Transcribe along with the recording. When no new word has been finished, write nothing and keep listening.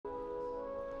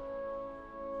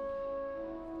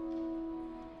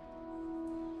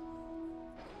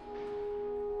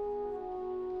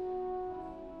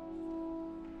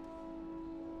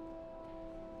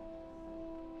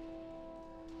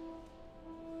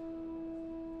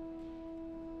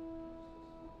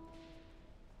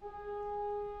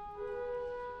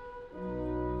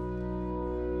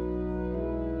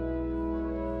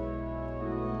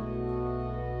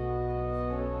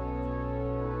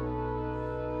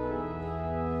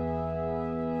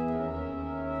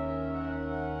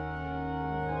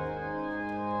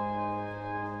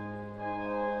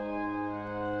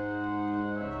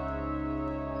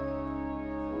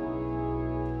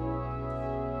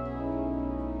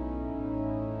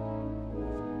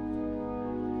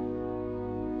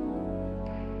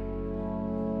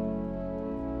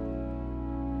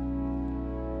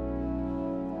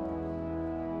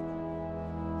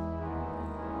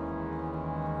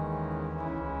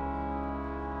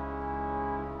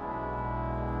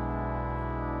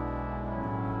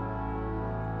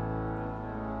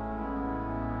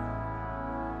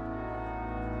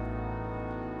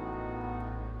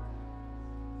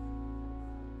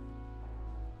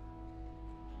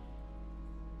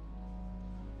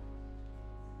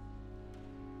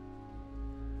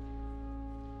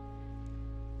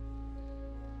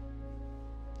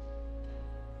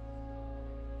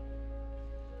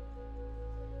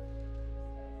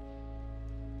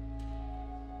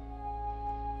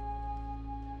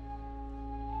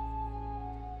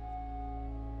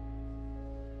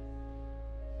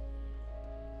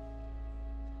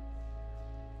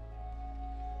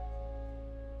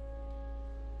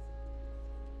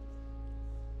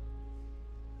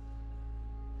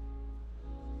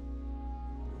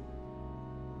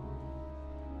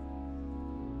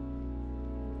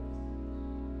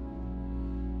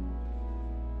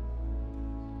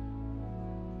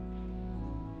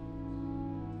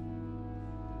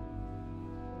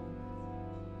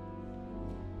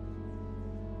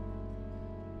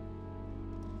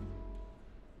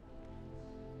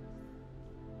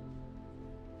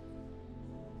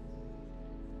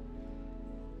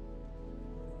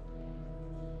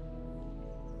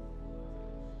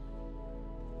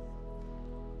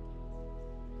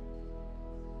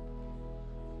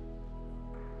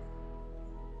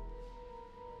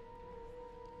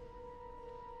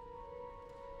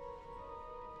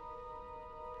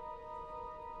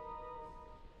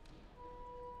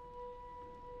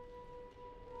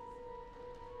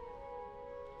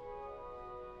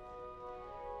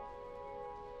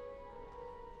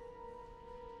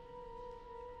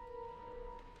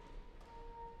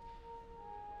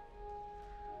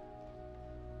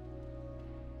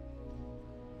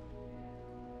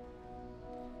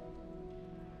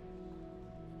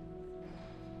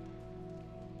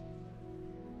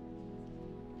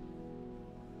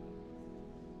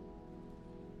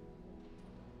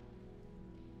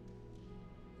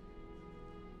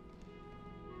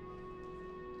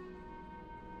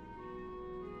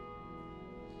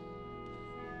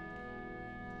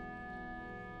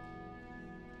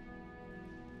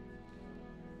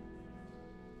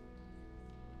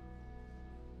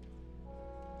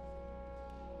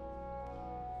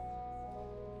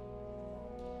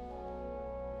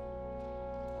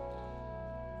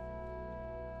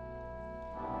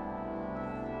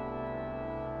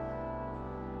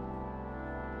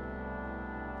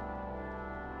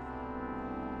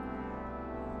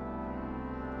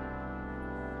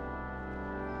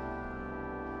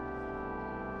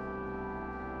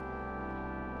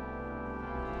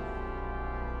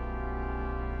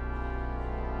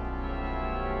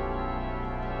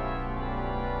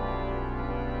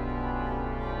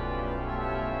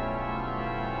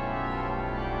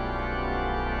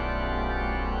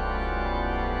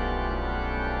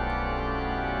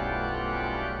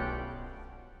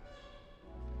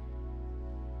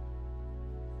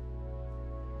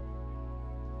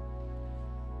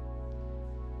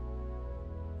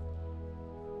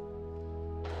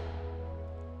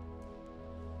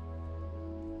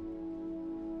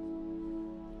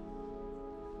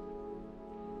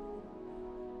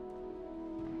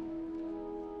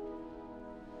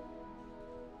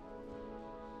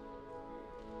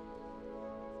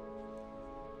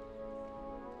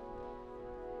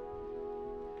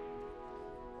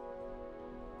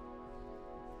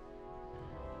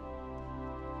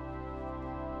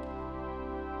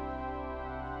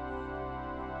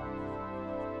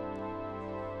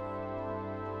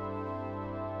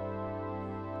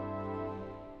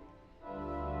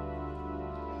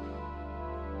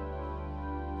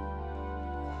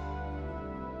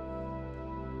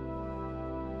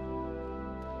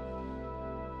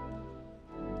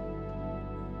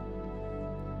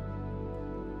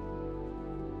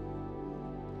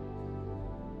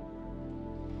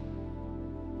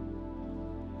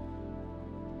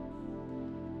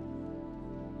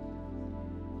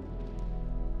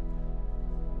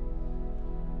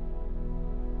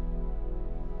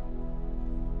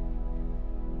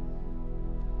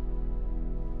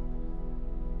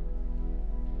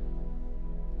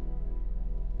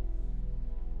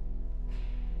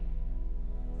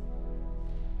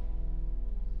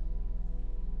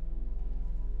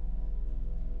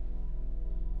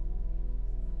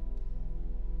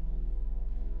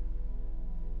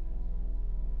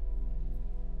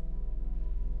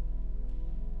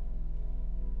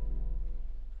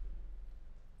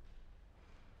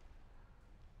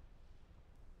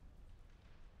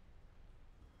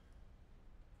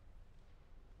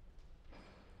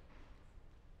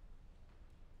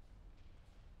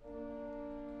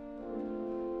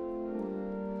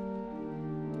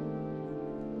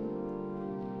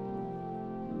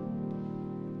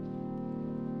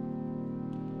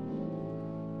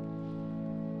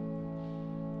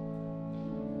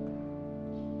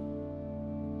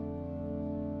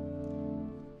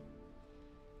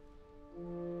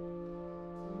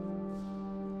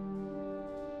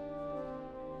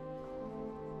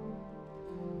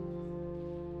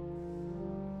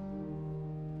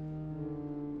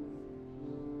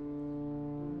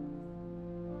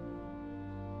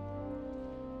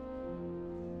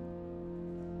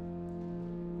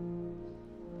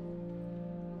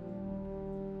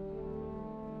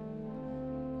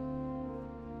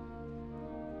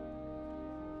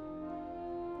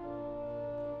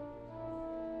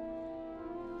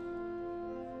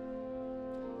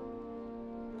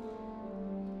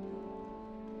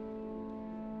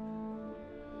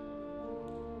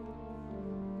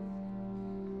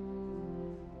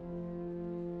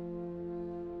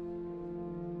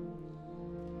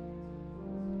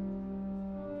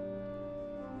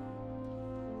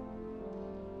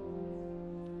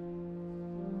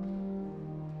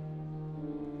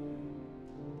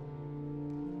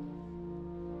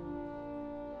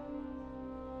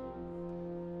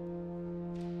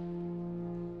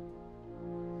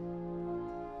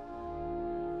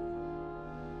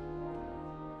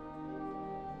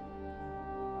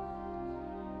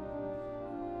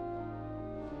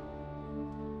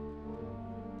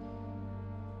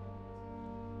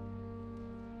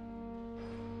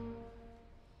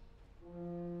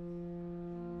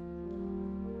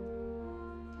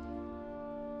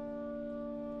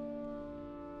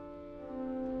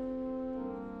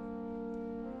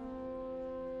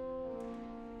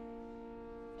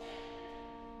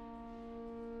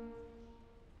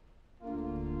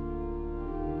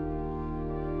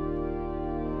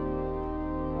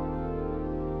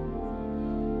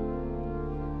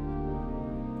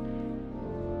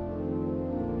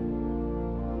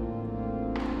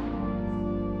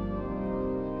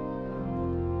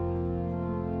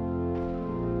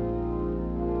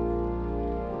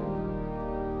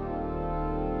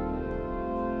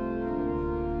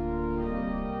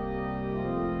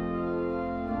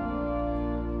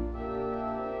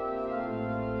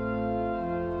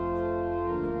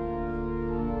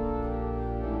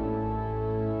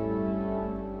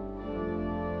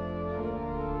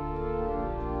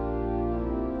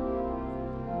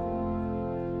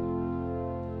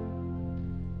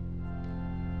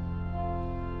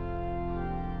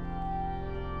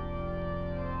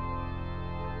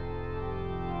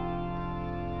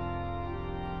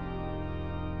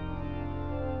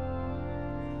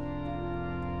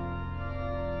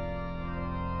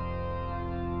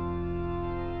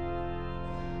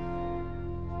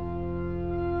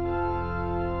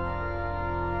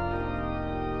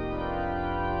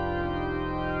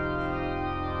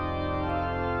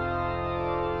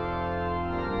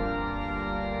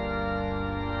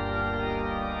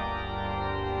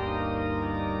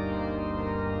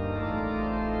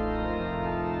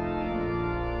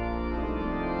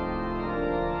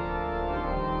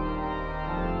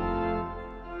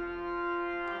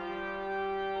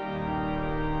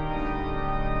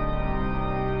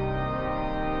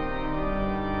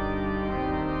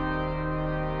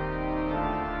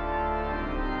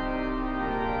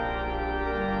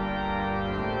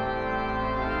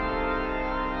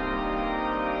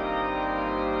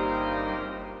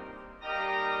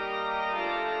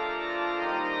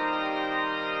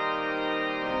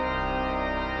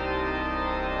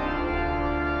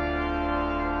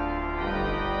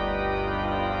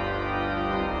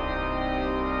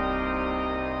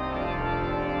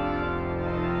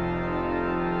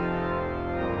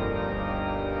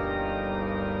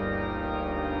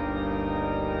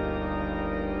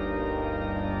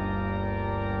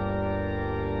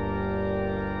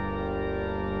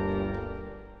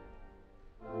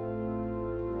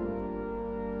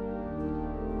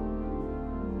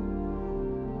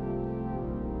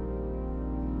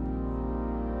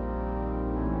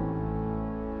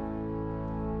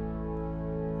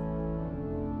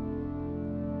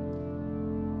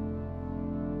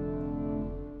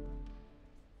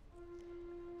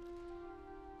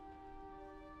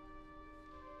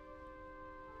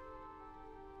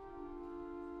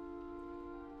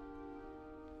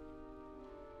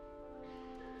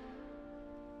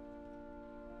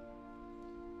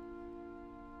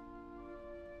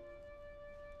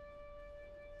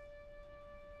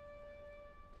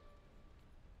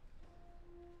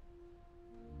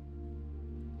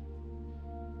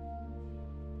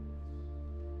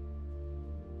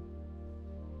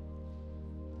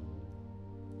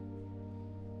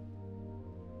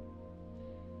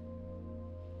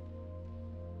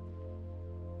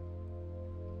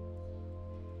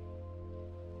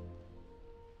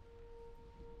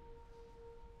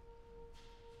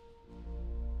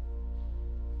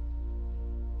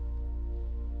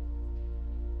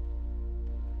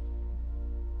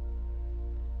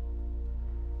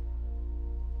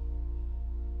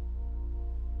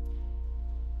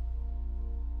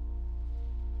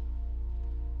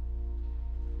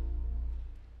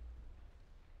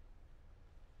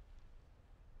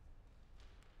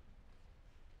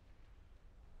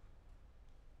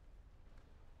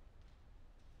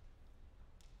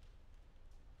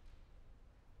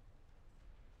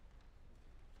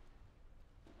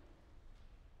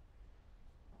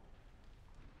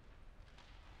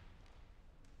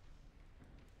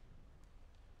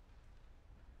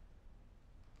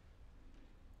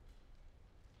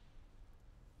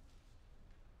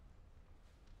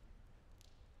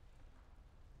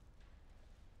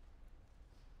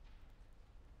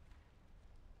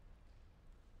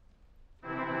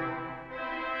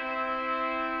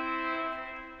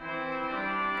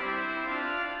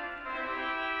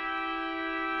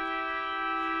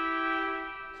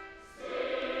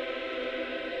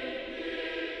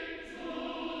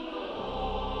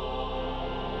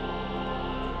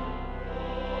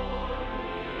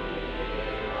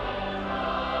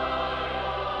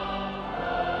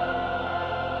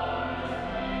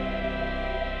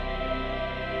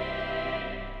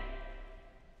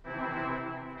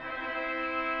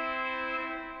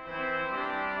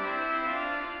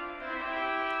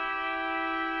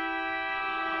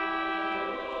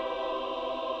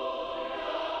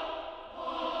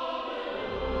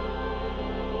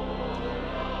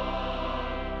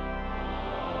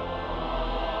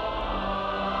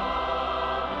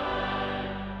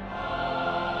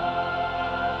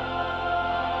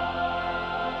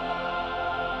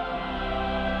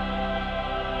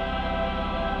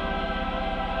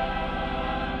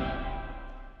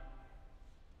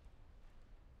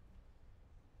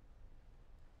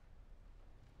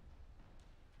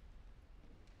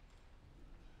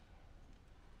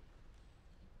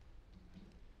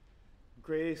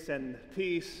Grace and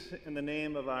peace in the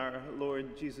name of our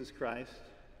Lord Jesus Christ.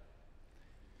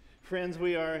 Friends,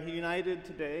 we are united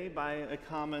today by a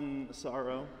common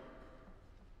sorrow,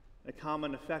 a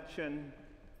common affection,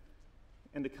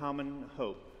 and a common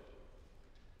hope.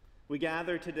 We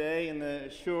gather today in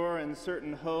the sure and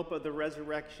certain hope of the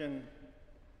resurrection,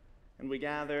 and we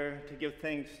gather to give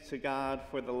thanks to God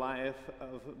for the life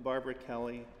of Barbara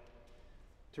Kelly,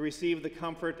 to receive the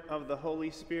comfort of the Holy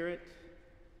Spirit,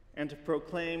 and to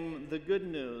proclaim the good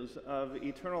news of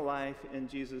eternal life in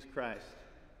Jesus Christ.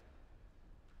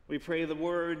 We pray the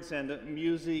words and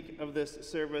music of this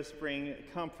service bring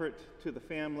comfort to the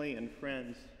family and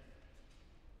friends,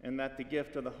 and that the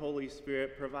gift of the Holy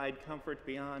Spirit provide comfort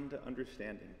beyond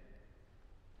understanding.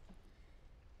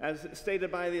 As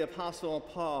stated by the Apostle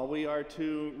Paul, we are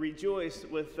to rejoice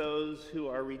with those who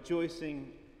are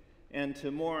rejoicing and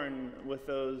to mourn with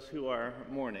those who are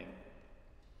mourning.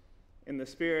 In the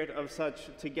spirit of such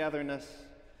togetherness,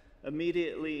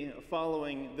 immediately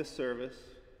following this service,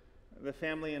 the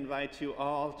family invites you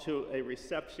all to a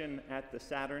reception at the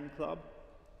Saturn Club.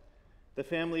 The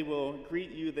family will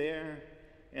greet you there,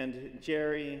 and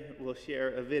Jerry will share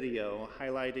a video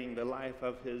highlighting the life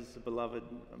of his beloved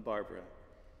Barbara.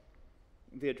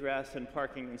 The address and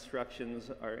parking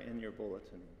instructions are in your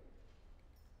bulletin.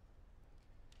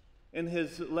 In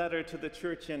his letter to the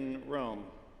church in Rome,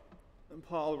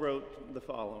 Paul wrote the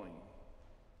following: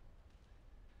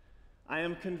 I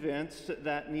am convinced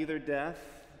that neither death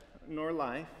nor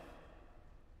life,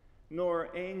 nor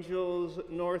angels,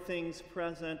 nor things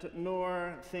present,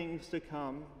 nor things to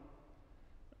come,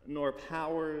 nor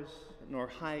powers, nor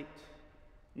height,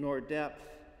 nor depth,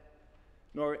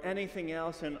 nor anything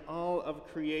else in all of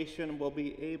creation will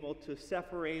be able to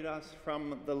separate us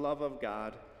from the love of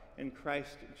God in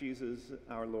Christ Jesus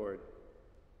our Lord.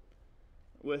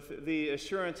 With the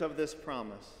assurance of this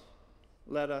promise,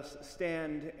 let us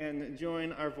stand and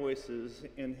join our voices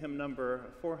in hymn number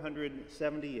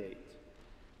 478,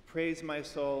 Praise My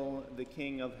Soul, the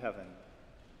King of Heaven.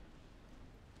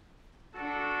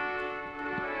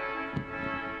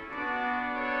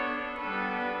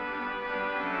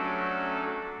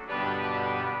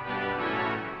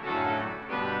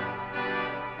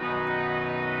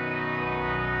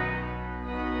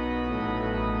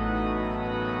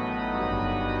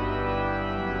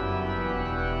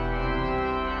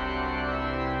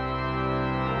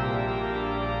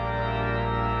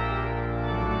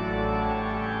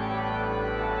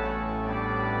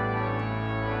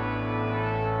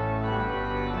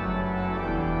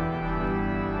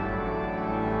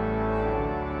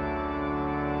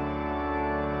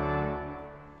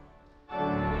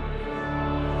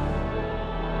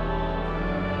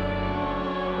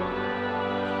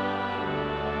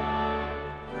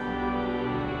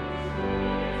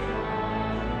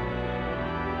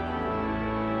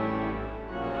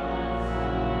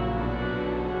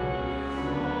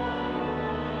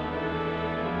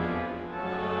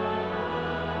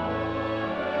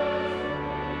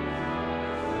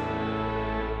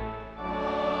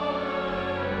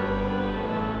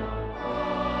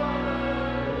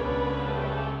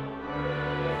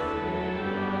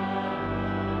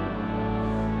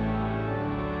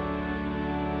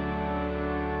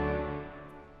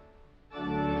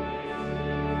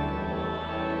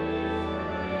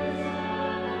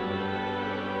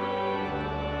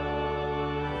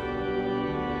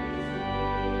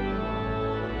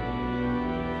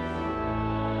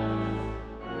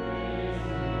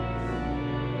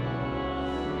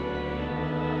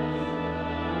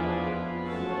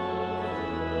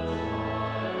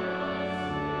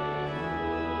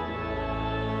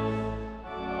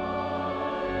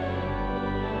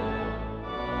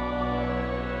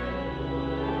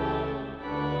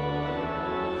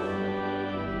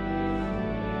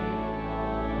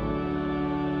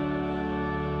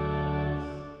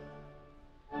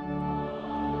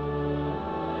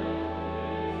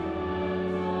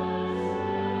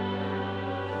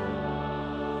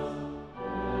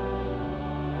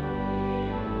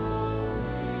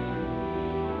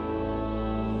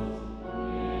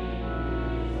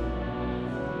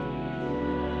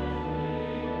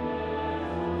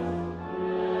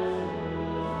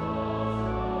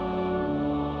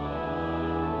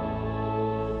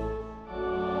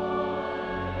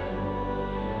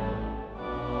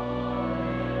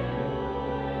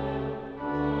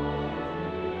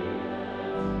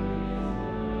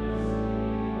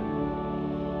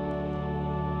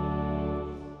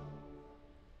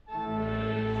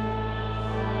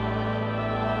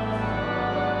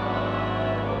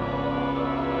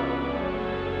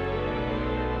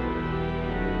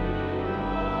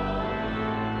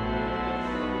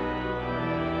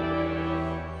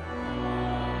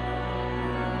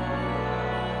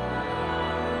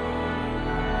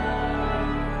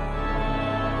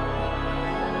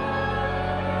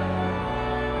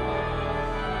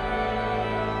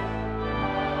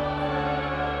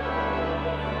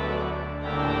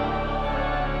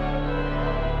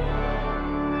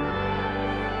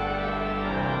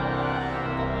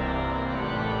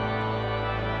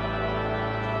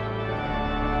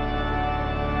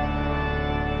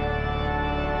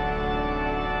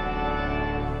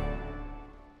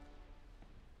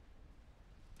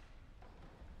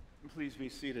 Please be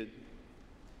seated.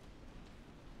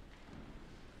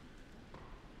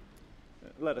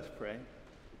 Let us pray.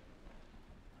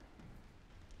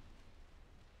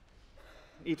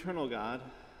 Eternal God,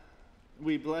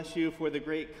 we bless you for the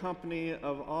great company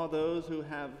of all those who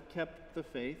have kept the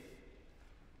faith,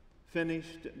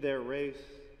 finished their race,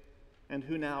 and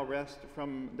who now rest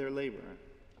from their labor.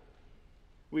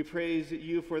 We praise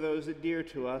you for those dear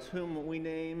to us, whom we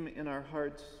name in our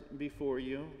hearts before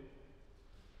you.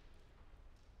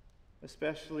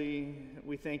 Especially,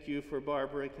 we thank you for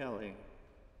Barbara Kelly,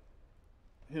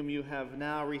 whom you have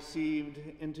now received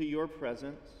into your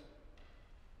presence.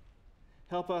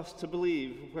 Help us to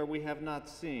believe where we have not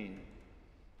seen,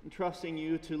 trusting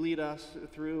you to lead us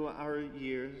through our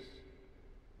years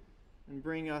and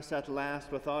bring us at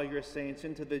last with all your saints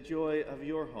into the joy of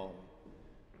your home.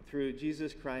 Through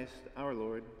Jesus Christ our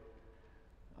Lord.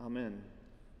 Amen.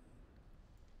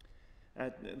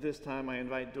 At this time, I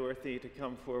invite Dorothy to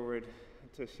come forward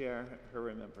to share her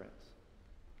remembrance.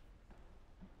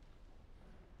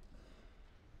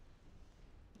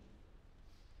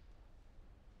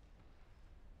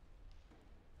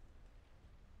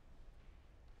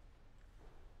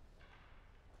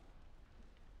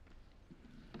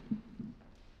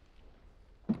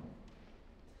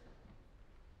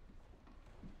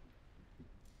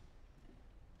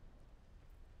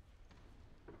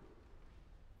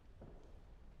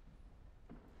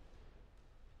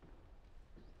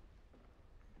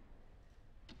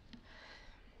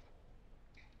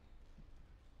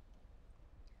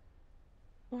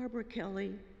 Barbara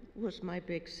Kelly was my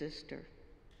big sister,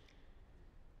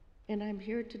 and I'm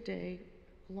here today,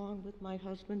 along with my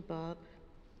husband Bob,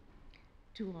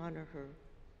 to honor her.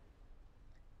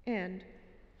 And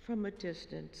from a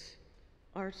distance,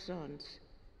 our sons,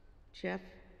 Jeff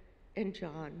and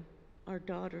John, our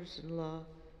daughters-in-law,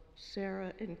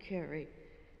 Sarah and Carrie,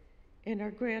 and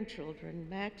our grandchildren,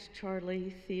 Max,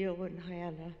 Charlie, Theo, and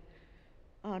Hannah,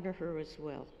 honor her as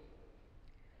well.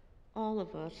 All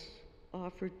of us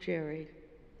offered Jerry,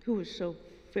 who was so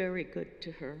very good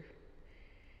to her,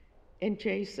 and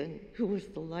Jason, who was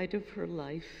the light of her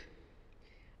life,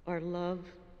 our love,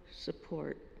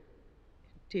 support,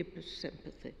 and deepest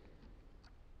sympathy.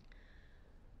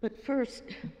 But first,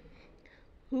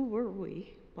 who were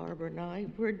we, Barbara and I?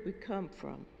 Where'd we come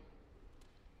from?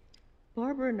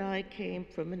 Barbara and I came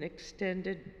from an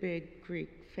extended big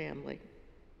Greek family.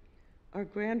 Our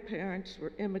grandparents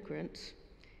were immigrants,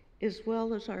 as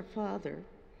well as our father,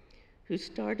 who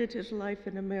started his life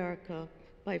in America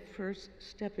by first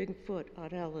stepping foot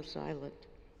on Ellis Island.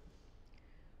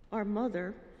 Our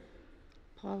mother,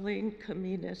 Pauline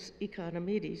Kaminas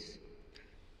Economides,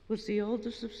 was the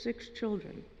oldest of 6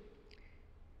 children.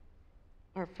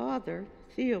 Our father,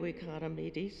 Theo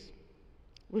Economides,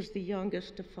 was the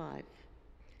youngest of 5.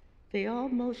 They all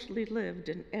mostly lived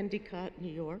in Endicott,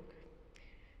 New York.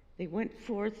 They went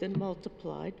forth and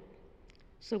multiplied,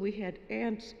 so we had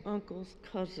aunts, uncles,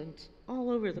 cousins all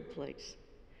over the place.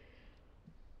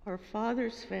 Our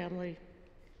father's family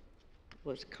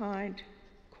was kind,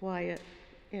 quiet,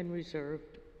 and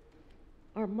reserved.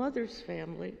 Our mother's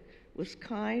family was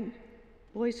kind,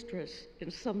 boisterous,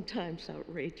 and sometimes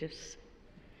outrageous.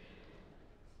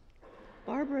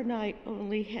 Barbara and I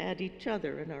only had each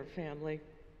other in our family,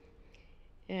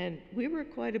 and we were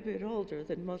quite a bit older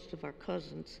than most of our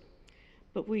cousins,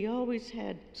 but we always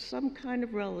had some kind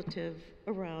of relative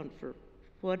around for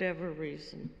whatever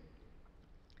reason.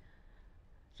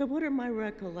 So what are my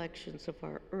recollections of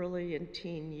our early and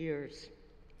teen years?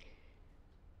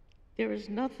 There is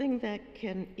nothing that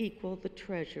can equal the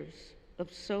treasures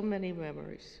of so many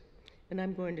memories, and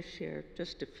I'm going to share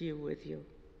just a few with you.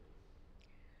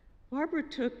 Barbara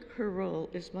took her role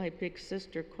as my big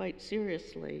sister quite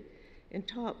seriously and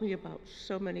taught me about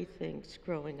so many things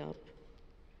growing up.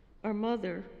 Our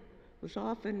mother was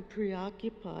often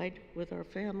preoccupied with our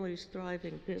family's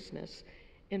thriving business,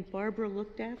 and Barbara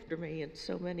looked after me in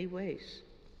so many ways.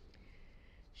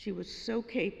 She was so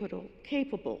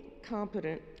capable,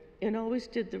 competent, and always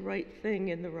did the right thing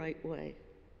in the right way.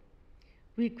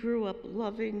 We grew up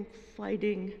loving,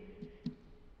 fighting,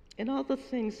 and all the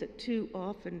things that too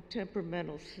often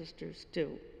temperamental sisters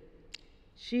do.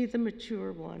 She, the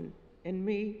mature one, and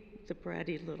me, the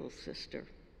bratty little sister.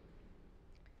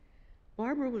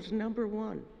 Barbara was number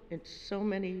one in so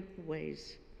many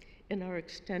ways in our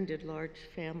extended large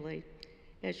family,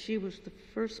 as she was the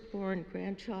firstborn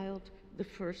grandchild, the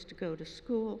first to go to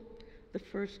school, the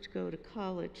first to go to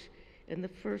college, and the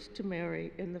first to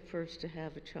marry, and the first to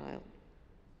have a child.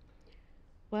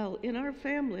 While in our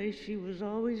family, she was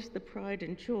always the pride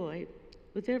and joy,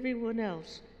 with everyone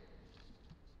else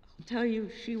tell you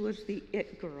she was the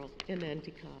it girl in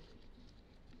Endicott.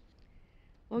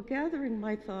 While gathering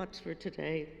my thoughts for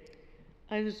today,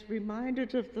 I was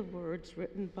reminded of the words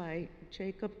written by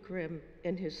Jacob Grimm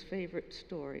in his favorite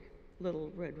story,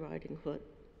 Little Red Riding Hood.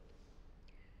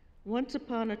 Once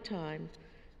upon a time,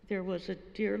 there was a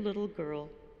dear little girl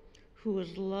who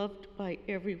was loved by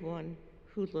everyone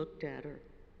who looked at her.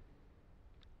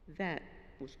 That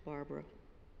was Barbara.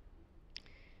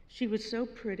 She was so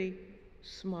pretty,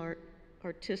 smart,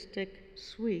 artistic,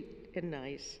 sweet, and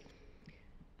nice.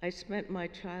 I spent my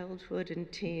childhood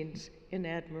and teens in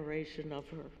admiration of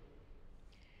her.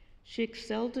 She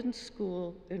excelled in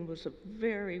school and was a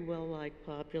very well-liked,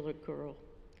 popular girl.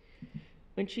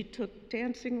 When she took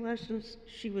dancing lessons,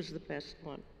 she was the best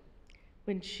one.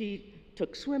 When she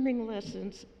took swimming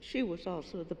lessons, she was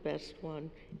also the best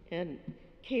one, and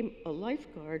became a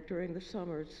lifeguard during the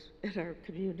summers at our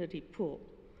community pool.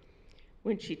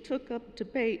 When she took up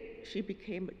debate, she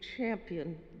became a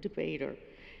champion debater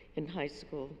in high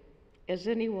school, as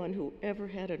anyone who ever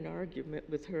had an argument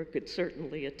with her could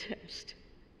certainly attest.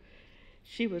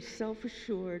 She was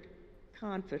self-assured,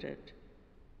 confident,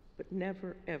 but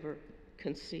never, ever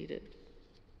conceited.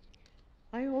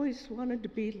 I always wanted to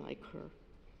be like her.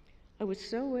 I was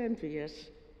so envious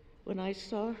when I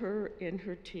saw her in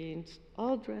her teens,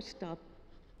 all dressed up,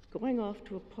 going off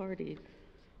to a party,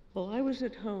 while I was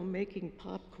at home making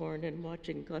popcorn and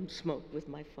watching Gunsmoke with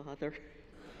my father.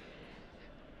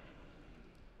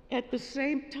 At the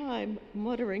same time,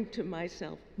 muttering to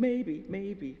myself,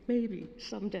 maybe,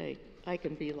 someday I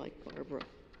can be like Barbara.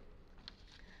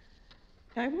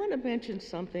 I want to mention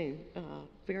something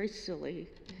very silly,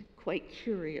 quite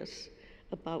curious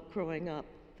about growing up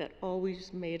that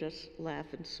always made us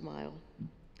laugh and smile.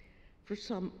 For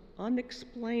some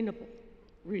unexplainable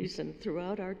reason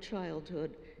throughout our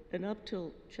childhood and up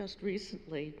till just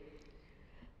recently,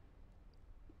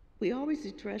 we always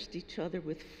addressed each other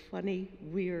with funny,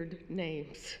 weird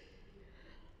names.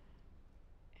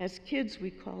 As kids, we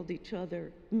called each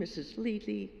other Mrs.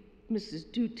 Lely,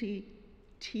 Mrs. Duty,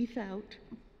 Teeth Out,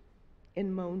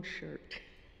 and Moan Shirt.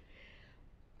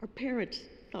 Our parents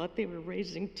thought they were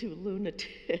raising two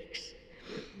lunatics.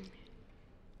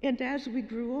 And as we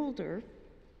grew older,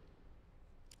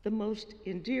 the most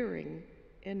endearing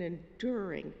and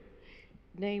enduring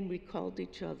name we called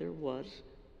each other was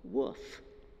Woof.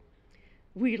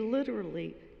 We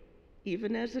literally,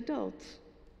 even as adults,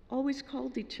 always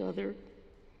called each other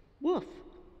Woof.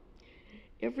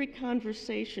 Every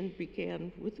conversation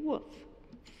began with Woof.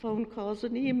 Phone calls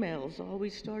and emails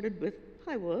always started with,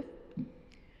 "Hi, Woof."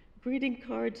 Greeting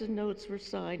cards and notes were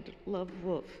signed, "Love,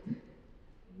 Woof."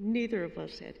 Neither of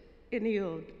us had any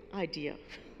idea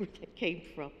where that came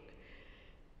from.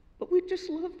 But we just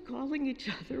loved calling each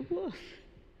other Woof.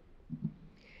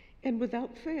 And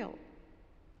without fail,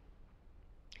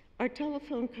 our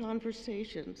telephone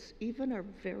conversations, even our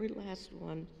very last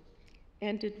one,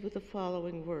 ended with the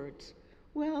following words: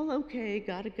 "Well, okay,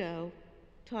 gotta go.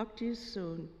 Talk to you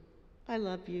soon. I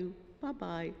love you.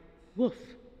 Bye-bye.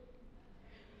 Woof."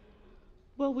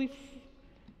 Well, we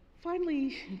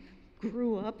finally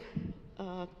grew up,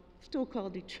 still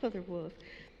called each other Woof,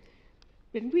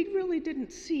 and we really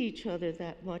didn't see each other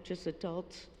that much as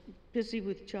adults, busy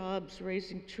with jobs,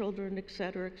 raising children, et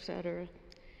cetera, et cetera.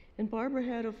 And Barbara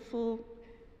had a full,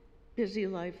 busy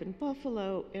life in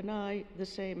Buffalo, and I the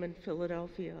same in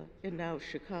Philadelphia, and now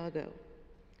Chicago.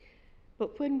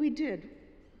 But when we did,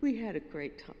 we had a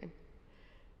great time.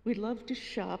 We loved to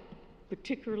shop,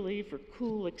 particularly for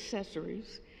cool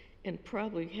accessories, and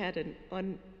probably had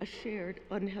a shared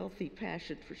unhealthy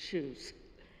passion for shoes.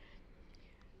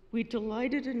 We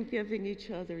delighted in giving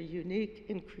each other unique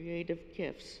and creative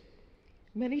gifts.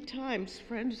 Many times,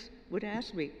 friends would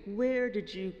ask me, "Where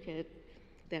did you get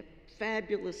that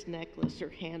fabulous necklace or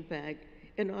handbag?"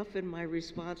 And often my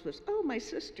response was, "Oh, my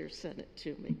sister sent it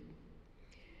to me."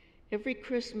 Every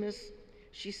Christmas,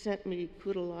 she sent me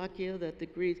koutalakia that the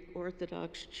Greek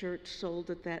Orthodox Church sold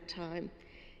at that time,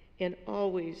 and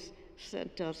always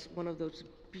sent us one of those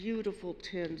beautiful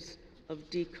tins of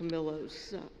Di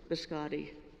Camillo's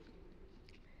biscotti.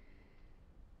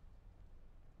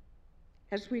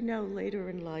 As we know, later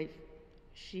in life,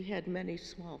 she had many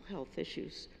small health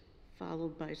issues,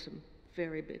 followed by some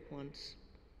very big ones.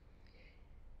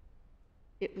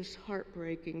 It was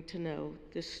heartbreaking to know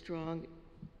this strong,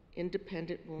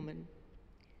 independent woman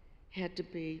had to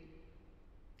be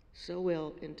so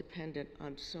ill and dependent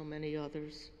on so many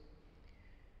others.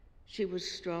 She was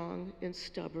strong and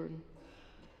stubborn,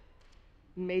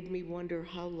 made me wonder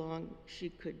how long she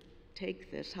could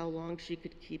take this, how long she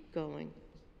could keep going.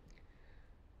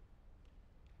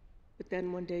 But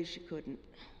then one day she couldn't.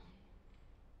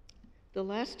 The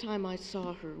last time I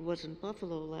saw her was in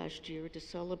Buffalo last year to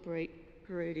celebrate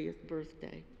her 80th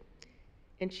birthday,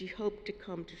 and she hoped to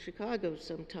come to Chicago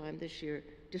sometime this year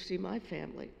to see my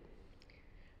family.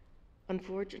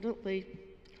 Unfortunately,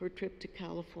 her trip to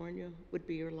California would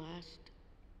be her last,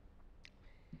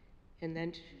 and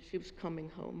then she was coming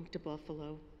home to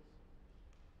Buffalo.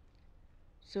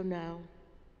 So now,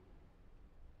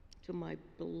 to my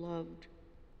beloved,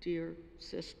 dear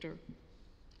sister,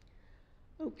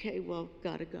 okay, well,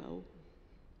 gotta go.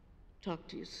 Talk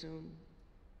to you soon.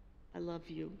 I love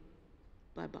you.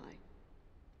 Bye-bye.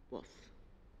 Woof.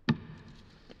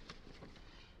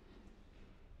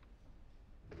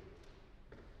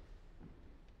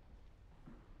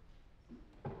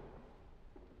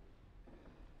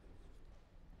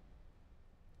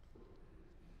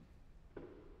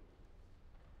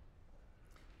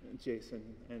 Jason,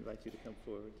 I invite you to come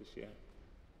forward to share.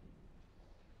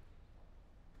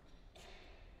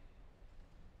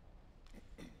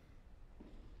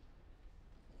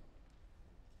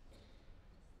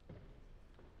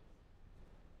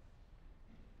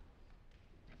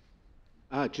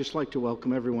 I'd just like to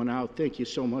welcome everyone out. Thank you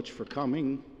so much for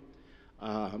coming.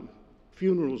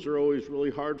 Funerals are always really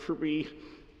hard for me.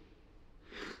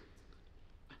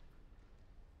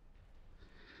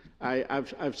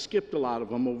 I've skipped a lot of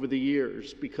them over the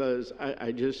years because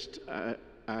I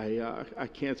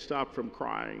can't stop from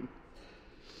crying.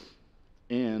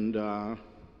 And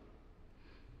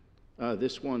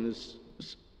this one is,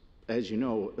 as you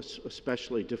know,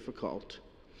 especially difficult.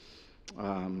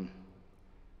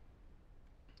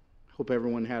 Hope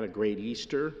everyone had a great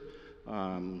Easter.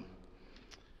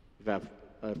 If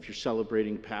you're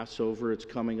celebrating Passover, it's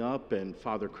coming up, and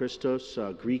Father Christos,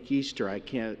 Greek Easter, I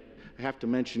have to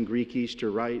mention Greek Easter,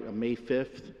 right? May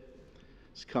 5th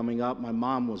is coming up. My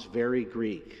mom was very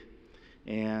Greek,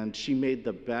 and she made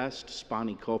the best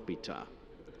spanakopita.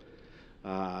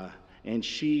 And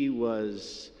she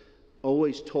was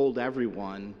always told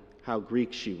everyone how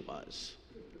Greek she was.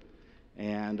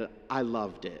 And I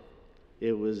loved it.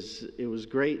 It was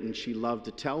great, and she loved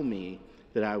to tell me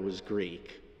that I was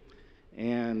Greek.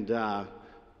 And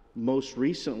most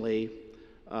recently,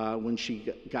 when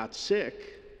she got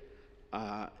sick,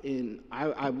 I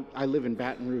live in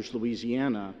Baton Rouge,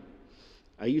 Louisiana.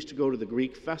 I used to go to the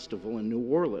Greek festival in New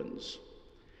Orleans,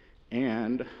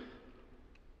 and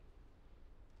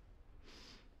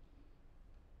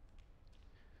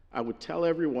I would tell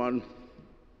everyone,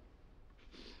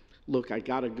 look, I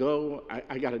gotta go,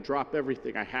 I gotta drop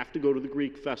everything. I have to go to the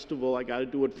Greek festival. I gotta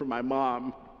do it for my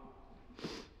mom.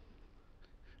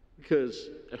 Because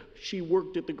she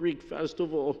worked at the Greek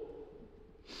festival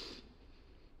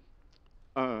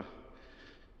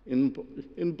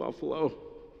in Buffalo.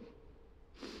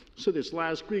 So this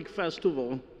last Greek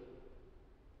festival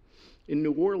in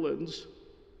New Orleans,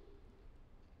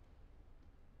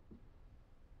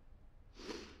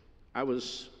 I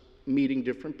was meeting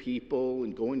different people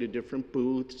and going to different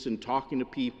booths and talking to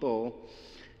people,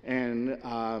 and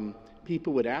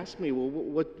people would ask me,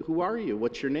 well, who are you?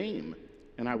 What's your name?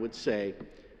 And I would say,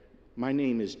 my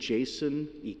name is Jason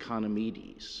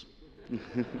Economides.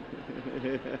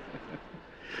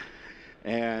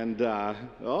 And,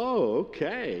 oh,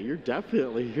 okay, you're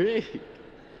definitely Greek.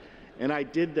 And I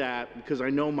did that because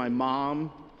I know my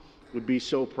mom would be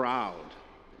so proud.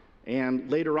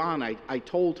 And later on, I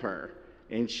told her,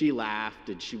 and she laughed,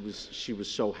 and she was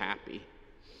so happy.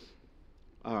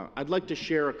 I'd like to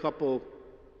share a couple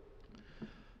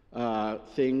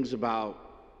things about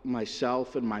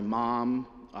myself and my mom,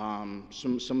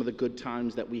 some of the good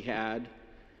times that we had,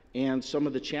 and some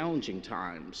of the challenging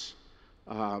times.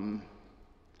 I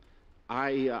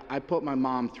put my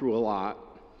mom through a lot,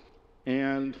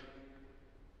 and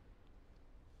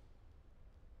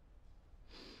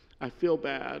I feel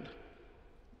bad.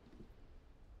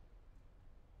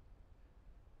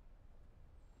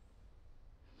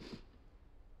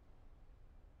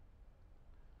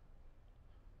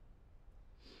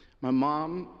 My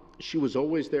mom, she was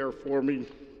always there for me,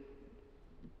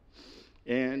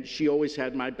 and she always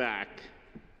had my back.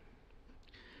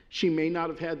 She may not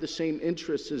have had the same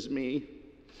interests as me.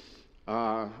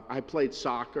 I played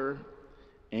soccer,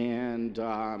 and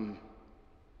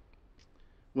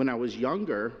when I was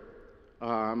younger,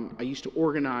 I used to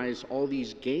organize all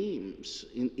these games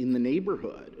in the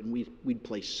neighborhood, and we'd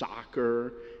play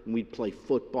soccer, and we'd play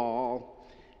football,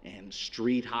 and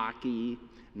street hockey.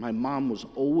 My mom was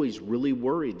always really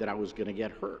worried that I was going to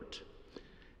get hurt.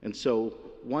 And so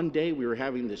one day we were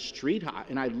having this street hockey,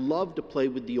 and I loved to play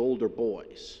with the older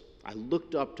boys. I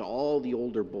looked up to all the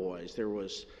older boys. There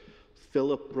was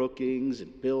Philip Brookings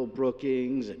and Bill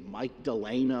Brookings and Mike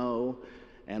Delano,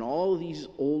 and all these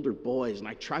older boys, and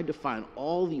I tried to find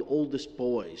all the oldest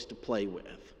boys to play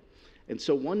with. And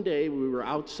so one day we were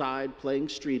outside playing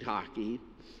street hockey,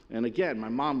 and again, my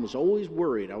mom was always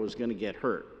worried I was going to get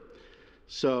hurt.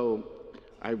 So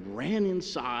I ran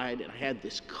inside, and I had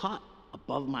this cut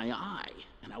above my eye,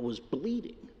 and I was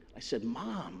bleeding. I said,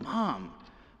 Mom,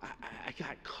 I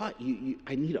got cut.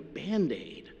 I need a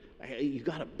Band-Aid. You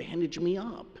got to bandage me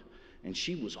up. And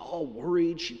she was all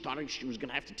worried. She thought she was going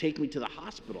to have to take me to the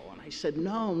hospital. And I said,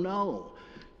 no.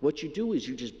 What you do is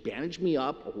you just bandage me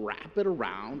up, wrap it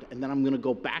around, and then I'm going to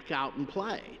go back out and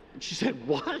play. And she said,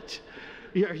 what?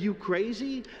 Are you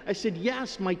crazy? I said,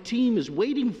 yes, my team is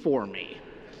waiting for me.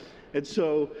 And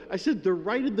so I said, they're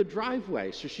right in the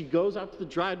driveway. So she goes out to the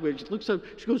driveway, she looks up,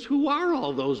 she goes, who are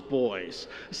all those boys?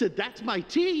 I said, that's my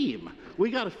team. We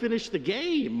got to finish the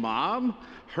game, Mom.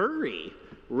 Hurry,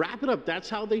 wrap it up. That's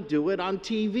how they do it on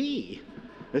TV.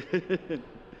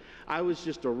 I was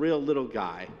just a real little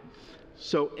guy.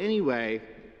 So anyway,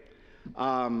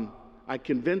 I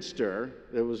convinced her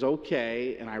that it was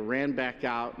okay, and I ran back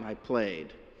out and I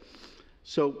played.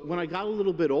 So when I got a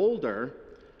little bit older,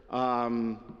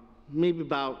 maybe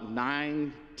about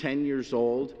 9, 10 years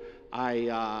old,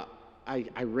 I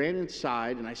ran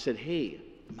inside and I said, hey,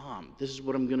 Mom, this is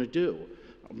what I'm going to do.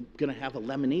 I'm going to have a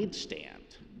lemonade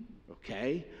stand,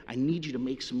 okay? I need you to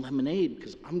make some lemonade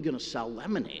because I'm going to sell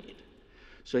lemonade.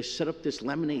 So I set up this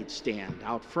lemonade stand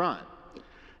out front,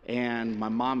 and my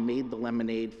mom made the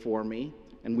lemonade for me,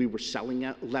 and we were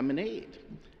selling lemonade.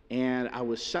 And I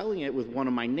was selling it with one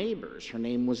of my neighbors. Her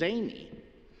name was Amy.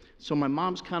 So my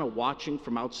mom's kind of watching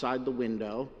from outside the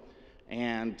window,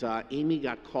 and Amy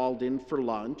got called in for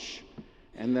lunch.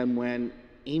 And then when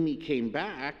Amy came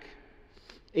back,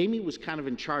 Amy was kind of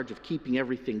in charge of keeping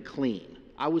everything clean.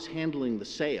 I was handling the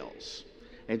sales,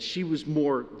 and she was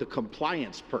more the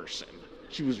compliance person.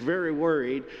 She was very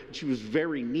worried, and she was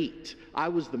very neat. I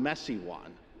was the messy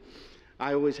one.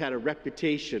 I always had a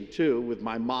reputation, too, with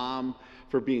my mom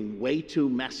for being way too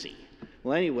messy.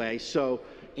 Well, anyway, so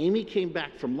Amy came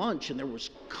back from lunch, and there was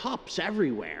cups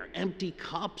everywhere, empty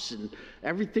cups, and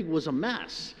everything was a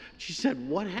mess. She said,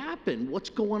 what happened? What's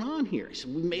going on here? I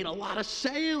said, we made a lot of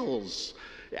sales.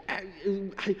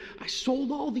 I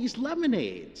sold all these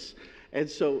lemonades. And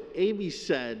so Amy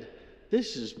said,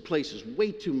 this place is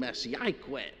way too messy. I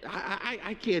quit.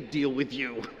 I can't deal with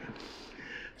you.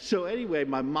 So anyway,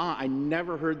 my mom, I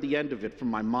never heard the end of it from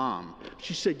my mom.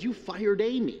 She said, you fired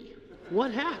Amy.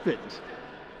 What happened?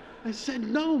 I said,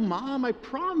 no, Mom, I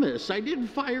promise. I didn't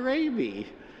fire Amy.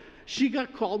 She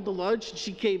got called to lunch, and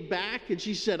she came back, and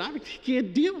she said, I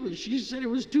can't deal with it. She said it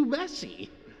was too messy.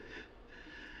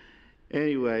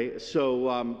 Anyway,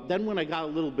 so then when I got a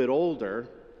little bit older,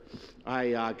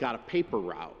 I got a paper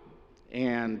route.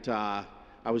 And I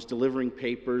was delivering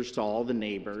papers to all the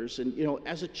neighbors. And, you know,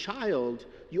 as a child,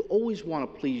 you always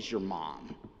want to please your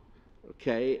mom,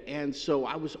 okay? And so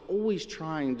I was always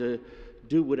trying to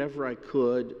do whatever I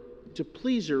could to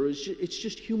please her. It's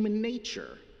just human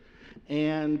nature.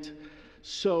 And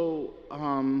so,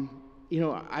 you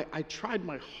know, I tried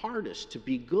my hardest to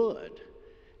be good.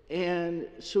 And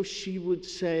so she would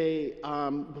say,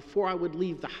 before I would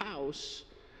leave the house,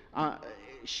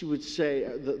 she would say,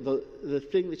 the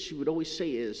thing that she would always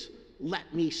say is,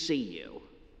 let me see you.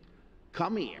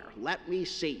 Come here, let me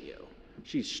see you.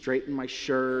 She'd straighten my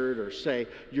shirt or say,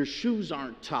 your shoes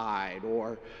aren't tied,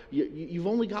 or you've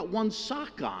only got one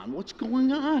sock on. What's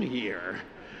going on here?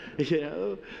 You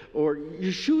know, or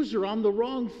your shoes are on the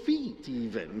wrong feet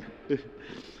even.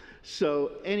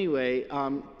 So anyway,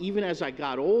 even as I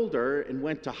got older and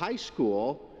went to high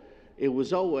school, it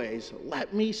was always,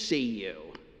 let me see you.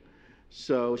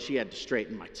 So she had to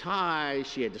straighten my tie,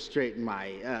 she had to straighten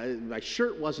my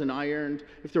shirt wasn't ironed.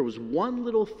 If there was one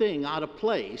little thing out of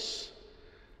place,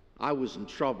 I was in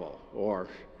trouble, or,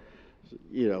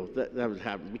 you know, that would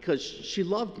happen, because she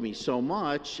loved me so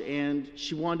much, and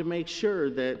she wanted to make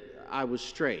sure that I was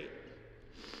straight.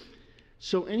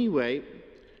 So anyway,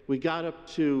 we got up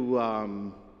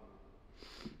to,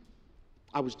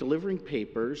 I was delivering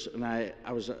papers, and I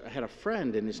had a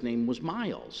friend, and his name was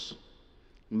Miles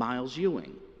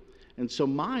Ewing. And so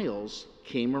Miles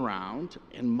came around,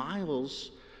 and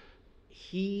Miles,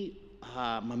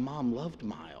 my mom loved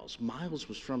Miles. Miles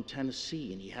was from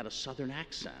Tennessee, and he had a Southern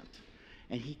accent.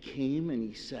 And he came and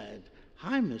he said,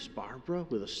 hi, Miss Barbara,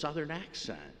 with a Southern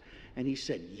accent. And he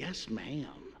said, yes,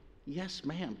 ma'am. Yes,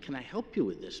 ma'am. Can I help you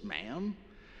with this, ma'am?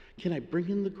 Can I bring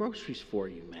in the groceries for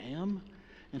you, ma'am?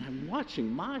 And I'm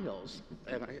watching Miles,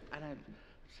 and I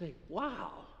say,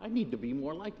 wow, I need to be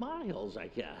more like Miles, I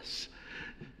guess.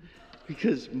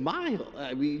 because Miles,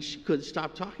 I mean, she couldn't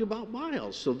stop talking about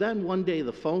Miles. So then one day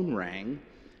the phone rang,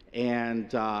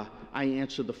 and I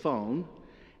answered the phone,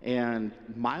 and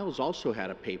Miles also had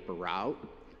a paper route,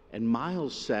 and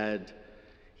Miles said,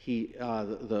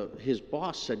 his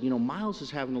boss said, Miles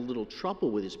is having a little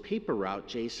trouble with his paper route,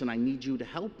 Jason. I need you to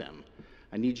help him.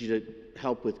 I need you to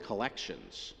help with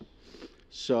collections.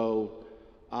 So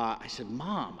I said,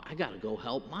 Mom, I got to go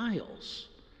help Miles.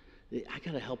 I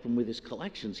got to help him with his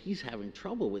collections. He's having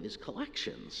trouble with his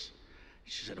collections.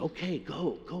 She said, okay,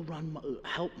 go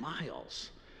help Miles.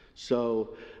 So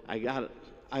I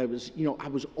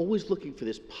was always looking for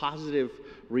this positive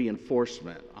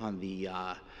reinforcement on the,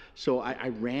 so I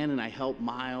ran and I helped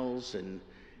Miles, and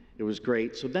it was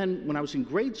great. So then when I was in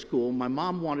grade school, my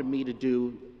mom wanted me to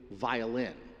do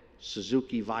violin,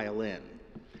 Suzuki violin.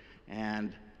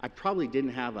 And I probably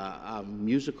didn't have a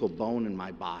musical bone in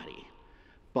my body,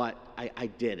 but I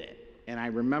did it. And I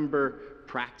remember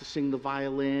practicing the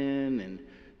violin and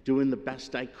doing the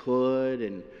best I could,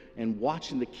 and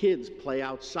watching the kids play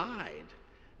outside.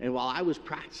 And while I was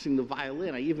practicing the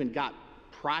violin, I even got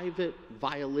private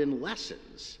violin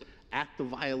lessons at the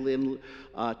violin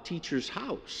teacher's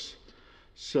house.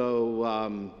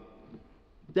 So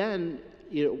then,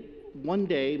 one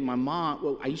day my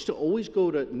mom, I used to always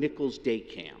go to Nichols Day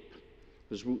Camp,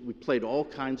 because we played all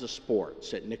kinds of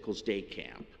sports at Nichols Day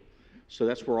Camp. So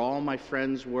that's where all my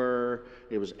friends were.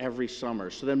 It was every summer.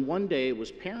 So then one day it was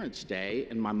Parents' Day,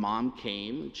 and my mom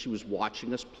came, and she was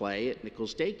watching us play at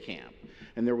Nichols Day Camp.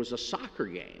 And there was a soccer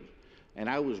game, and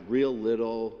I was real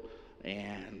little,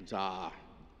 and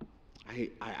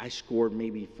I scored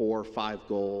maybe 4 or 5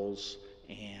 goals,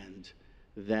 and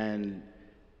then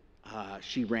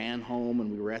she ran home, and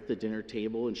we were at the dinner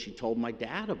table, and she told my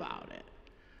dad about it.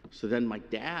 So then my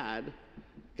dad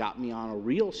got me on a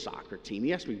real soccer team.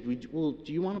 He asked me, well,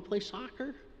 do you want to play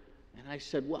soccer? And I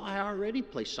said, well, I already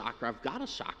play soccer. I've got a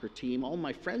soccer team. All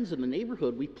my friends in the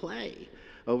neighborhood, we play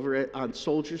over on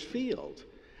Soldiers Field.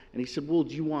 And he said, well,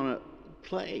 do you want to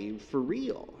play for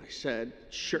real? I said,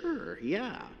 sure,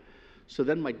 yeah. So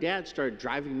then my dad started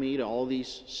driving me to all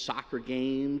these soccer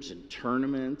games and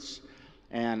tournaments,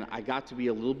 and I got to be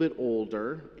a little bit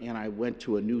older, and I went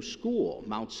to a new school,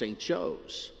 Mount St.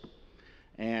 Joe's.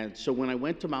 And so when I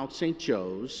went to Mount St.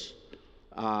 Joe's,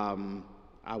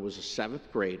 I was a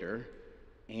 7th grader,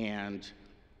 and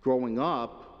growing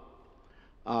up,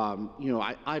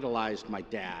 I idolized my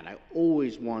dad. I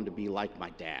always wanted to be like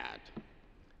my dad.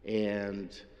 And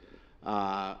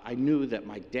I knew that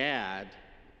my dad,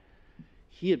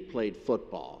 he had played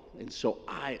football. And so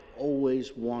I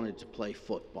always wanted to play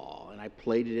football. And I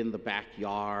played it in the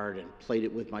backyard and played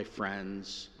it with my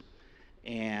friends.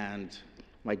 And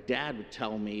my dad would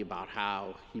tell me about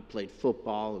how he played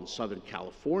football in Southern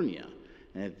California,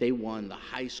 and that they won the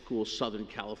high school Southern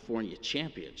California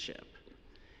championship.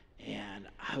 And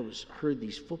I heard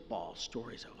these football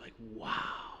stories. I was like,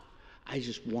 wow, I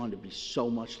just wanted to be so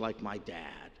much like my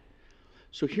dad.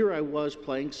 So here I was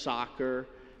playing soccer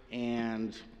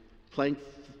and playing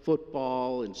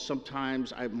football, and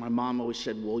sometimes my mom always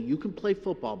said, well, you can play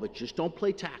football, but just don't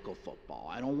play tackle football.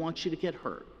 I don't want you to get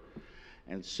hurt.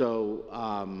 And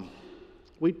so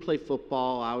we'd play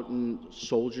football out in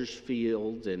Soldiers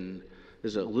Field, and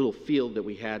there's a little field that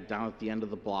we had down at the end of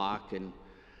the block, and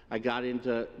I got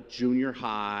into junior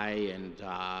high, and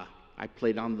I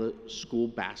played on the school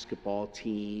basketball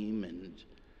team, and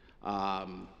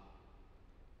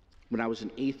when I was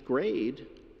in 8th grade,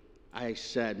 I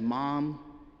said, Mom,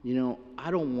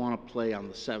 I don't want to play on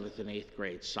the 7th and 8th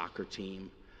grade soccer team.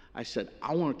 I said,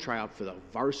 I want to try out for the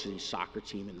varsity soccer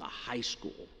team in the high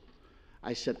school.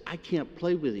 I said, I can't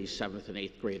play with these 7th and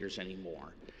 8th graders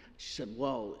anymore. She said,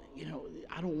 well,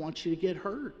 I don't want you to get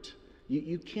hurt.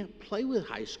 You can't play with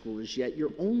high schoolers yet.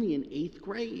 You're only in 8th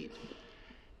grade.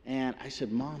 And I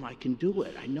said, Mom, I can do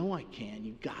it. I know I can.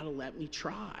 You've got to let me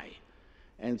try.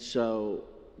 And so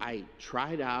I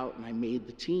tried out, and I made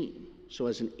the team. So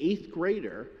as an 8th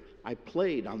grader, I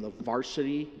played on the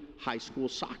varsity high school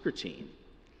soccer team.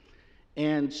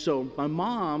 And so my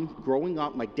mom, growing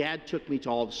up, my dad took me to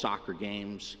all the soccer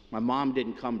games. My mom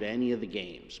didn't come to any of the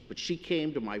games, but she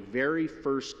came to my very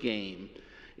first game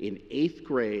in 8th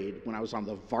grade when I was on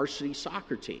the varsity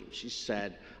soccer team. She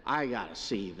said, I got to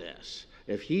see this.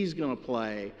 If he's going to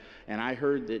play, and I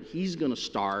heard that he's going to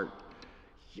start,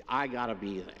 I got to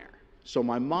be there. So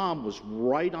my mom was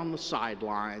right on the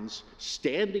sidelines,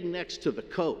 standing next to the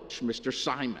coach, Mr.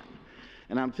 Simon.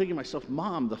 And I'm thinking to myself,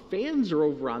 Mom, the fans are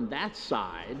over on that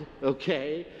side,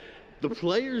 okay? The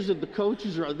players and the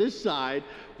coaches are on this side.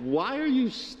 Why are you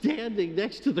standing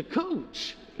next to the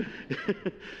coach?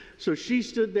 So she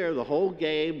stood there the whole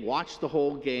game, watched the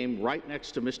whole game right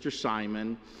next to Mr.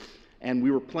 Simon, and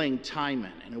we were playing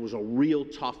Timon, and it was a real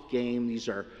tough game. These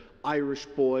are Irish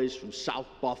boys from South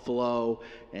Buffalo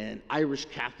and Irish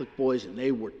Catholic boys, and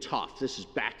they were tough. This is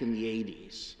back in the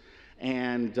 80s.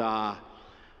 And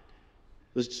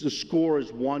the score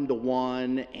is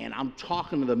 1-1, and I'm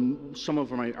talking to some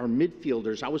of our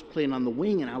midfielders. I was playing on the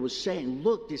wing, and I was saying,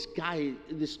 look, this guy,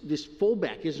 this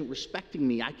fullback isn't respecting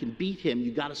me. I can beat him.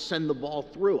 You got to send the ball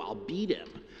through. I'll beat him.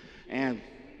 And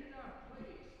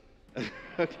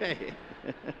okay.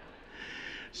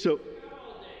 So,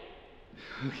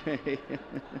 okay.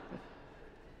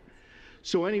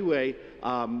 So anyway,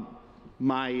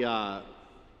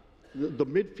 the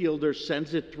midfielder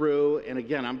sends it through, and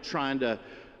again, I'm trying to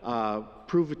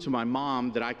prove it to my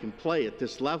mom that I can play at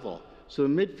this level. So the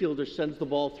midfielder sends the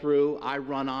ball through, I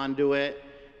run onto it,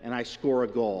 and I score a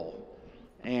goal.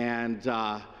 And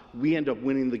we end up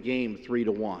winning the game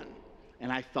 3-1.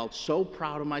 And I felt so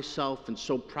proud of myself and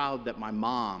so proud that my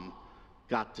mom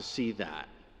got to see that.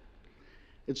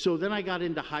 And so then I got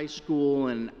into high school,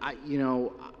 and I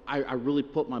really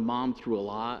put my mom through a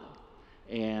lot.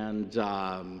 And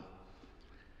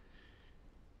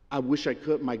I wish I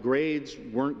could. My grades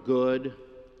weren't good,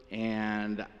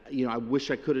 and I wish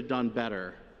I could have done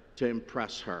better to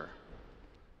impress her.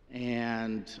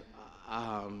 And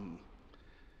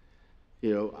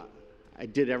I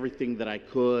did everything that I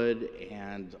could,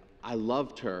 and I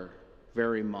loved her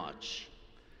very much.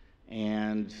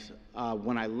 And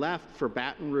when I left for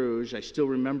Baton Rouge, I still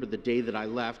remember the day that I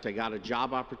left. I got a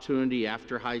job opportunity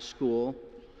after high school,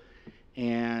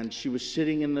 and she was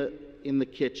sitting in the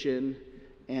kitchen,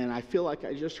 and I feel like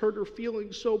I just heard her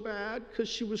feeling so bad because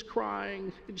she was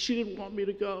crying, and she didn't want me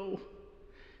to go.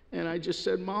 And I just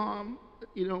said, Mom,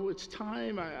 it's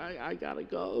time. I gotta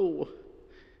go.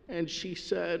 And she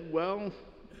said, well,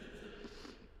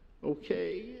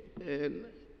 okay.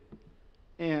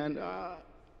 And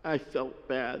I felt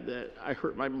bad that I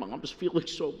hurt my mom's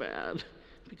feelings so bad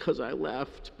because I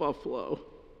left Buffalo.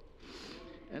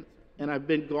 And I've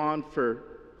been gone for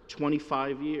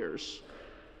 25 years.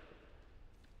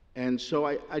 And so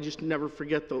I just never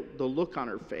forget the look on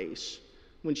her face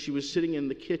when she was sitting in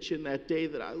the kitchen that day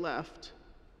that I left.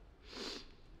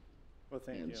 Well,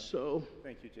 thank you. So,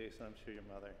 thank you, Jason. I'm sure your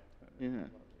mother. Yeah,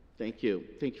 thank you.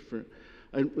 Thank you for.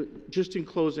 Just in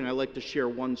closing, I'd like to share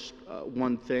one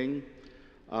thing,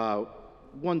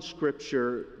 one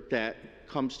scripture that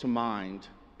comes to mind.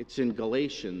 It's in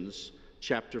Galatians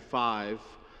chapter 5.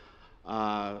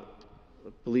 I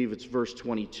believe it's verse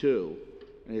 22,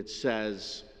 and it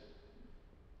says,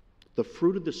 "The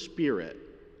fruit of the Spirit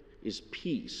is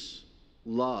peace,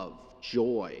 love,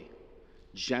 joy,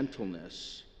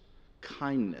 gentleness,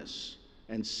 kindness,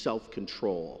 and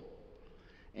self-control."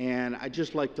 And I'd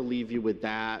just like to leave you with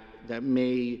that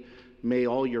may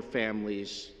all your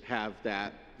families have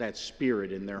that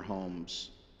spirit in their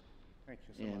homes. Thank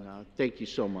you so much. Thank you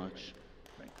so much.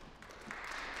 Thank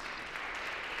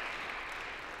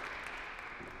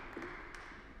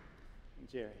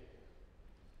you. Jerry.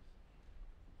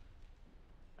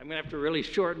 I'm going to have to really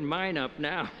shorten mine up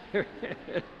now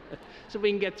so we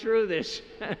can get through this.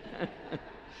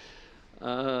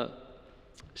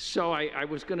 So I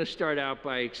was going to start out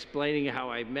by explaining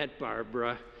how I met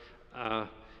Barbara.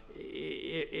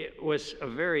 It was a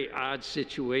very odd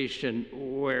situation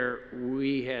where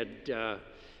we had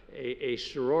a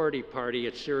sorority party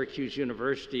at Syracuse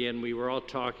University, and we were all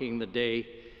talking the day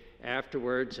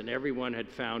afterwards, and everyone had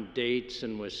found dates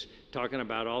and was talking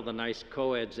about all the nice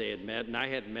co-eds they had met, and I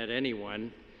hadn't met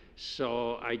anyone.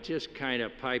 So I just kind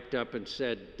of piped up and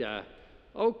said,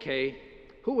 okay,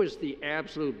 who was the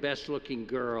absolute best looking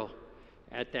girl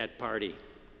at that party?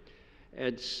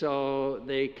 And so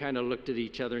they kind of looked at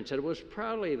each other and said, it was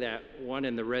probably that one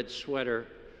in the red sweater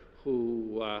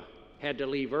who had to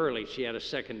leave early. She had a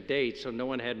second date, so no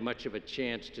one had much of a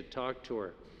chance to talk to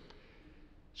her.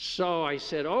 So I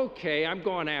said, okay, I'm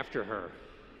going after her.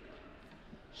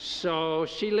 So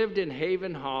she lived in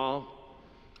Haven Hall.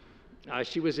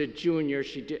 She was a junior.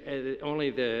 She did, only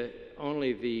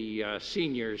the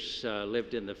seniors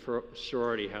lived in the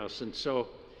sorority house. And so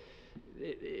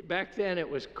back then it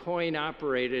was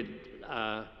coin-operated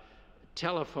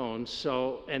telephones.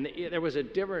 So, and there was a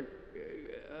different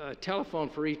telephone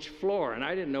for each floor, and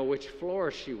I didn't know which floor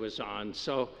she was on.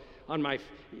 So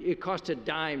it cost a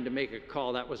dime to make a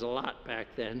call. That was a lot back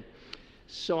then.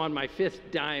 So on my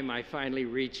fifth dime, I finally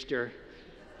reached her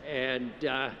and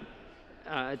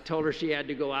told her she had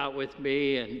to go out with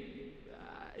me, and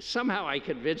somehow I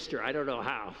convinced her. I don't know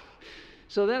how.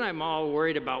 So then I'm all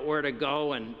worried about where to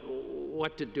go and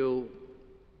what to do.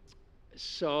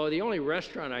 So the only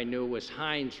restaurant I knew was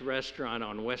Heinz Restaurant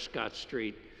on Westcott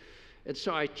Street. And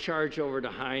so I charge over to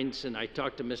Heinz and I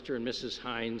talk to Mr. and Mrs.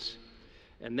 Heinz,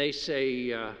 and they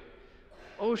say,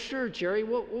 oh, sure, Jerry,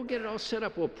 we'll get it all set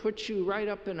up. We'll put you right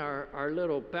up in our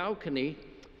little balcony,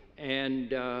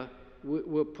 and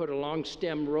we'll put a long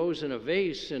stem rose in a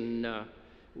vase, and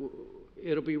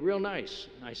it'll be real nice.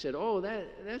 And I said, oh,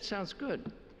 that sounds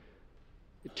good.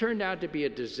 It turned out to be a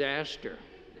disaster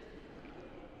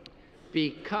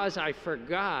because I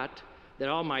forgot that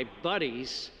all my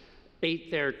buddies ate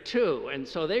there too. And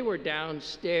so they were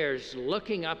downstairs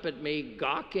looking up at me,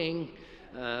 gawking,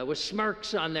 with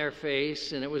smirks on their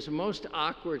face, and it was the most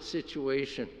awkward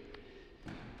situation.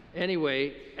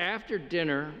 Anyway, after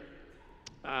dinner,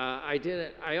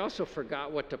 I also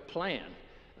forgot what to plan.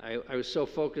 I was so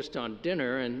focused on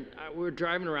dinner, and we were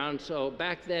driving around. So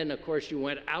back then, of course, you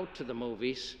went out to the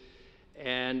movies,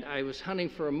 and I was hunting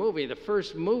for a movie. The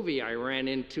first movie I ran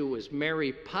into was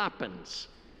Mary Poppins.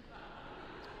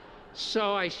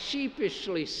 So I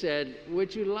sheepishly said,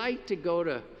 would you like to go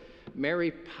to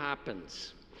Mary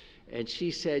Poppins? And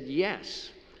she said yes.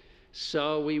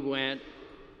 So we went,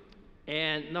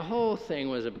 and the whole thing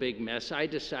was a big mess. I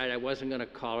decided I wasn't going to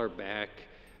call her back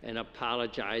and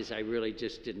apologize. I really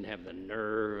just didn't have the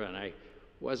nerve, and I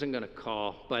wasn't going to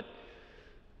call. But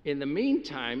in the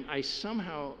meantime, I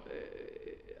somehow,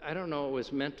 I don't know, it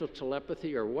was mental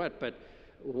telepathy or what, but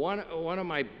one of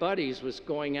my buddies was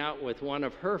going out with one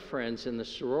of her friends in the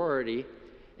sorority,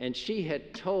 and she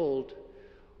had told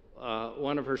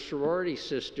one of her sorority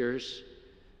sisters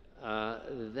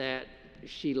that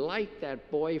she liked that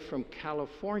boy from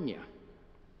California.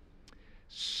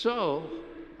 So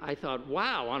I thought,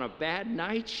 wow, on a bad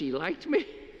night she liked me?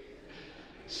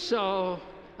 So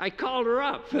I called her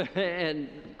up, and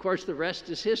of course the rest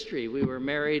is history. We were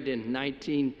married in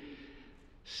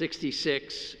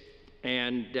 1966,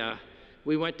 and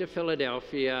we went to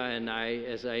Philadelphia, and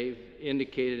as I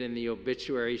indicated in the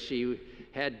obituary, she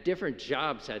had different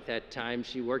jobs at that time.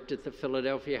 She worked at the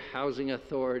Philadelphia Housing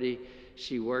Authority.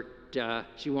 She worked,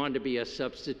 she wanted to be a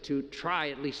substitute,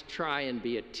 at least try and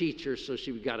be a teacher, so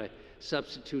she got a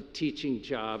substitute teaching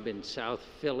job in South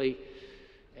Philly.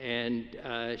 And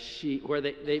by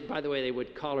the way, they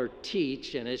would call her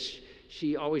Teach, and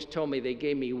she always told me they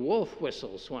gave me wolf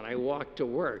whistles when I walked to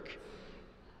work.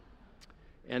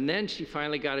 And then she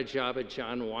finally got a job at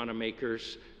John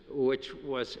Wanamaker's, which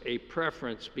was a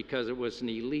preference because it was an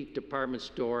elite department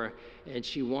store, and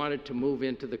she wanted to move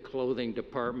into the clothing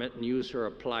department and use her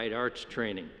applied arts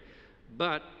training.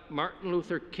 But Martin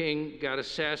Luther King got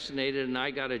assassinated, and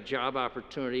I got a job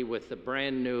opportunity with the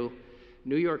brand new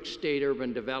New York State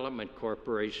Urban Development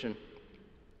Corporation.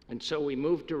 And so we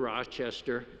moved to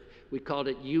Rochester. We called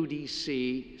it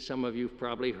UDC. Some of you have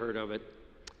probably heard of it.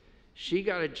 She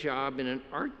got a job in an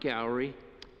art gallery,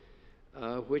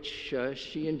 which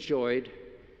she enjoyed,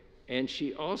 and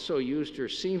she also used her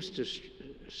seamstress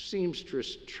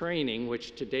training,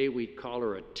 which today we'd call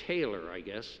her a tailor, I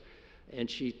guess, and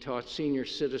she taught senior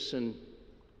citizen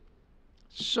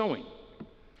sewing.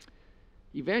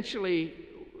 Eventually,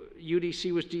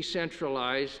 UDC was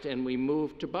decentralized, and we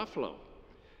moved to Buffalo,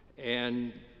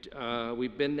 and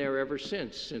we've been there ever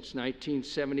since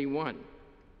 1971.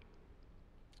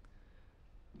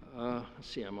 Let's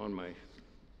see, I'm on my...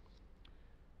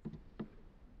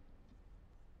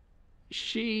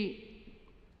 She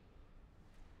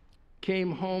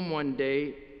came home one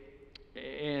day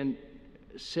and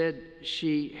said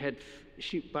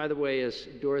by the way, as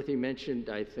Dorothy mentioned,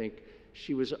 I think,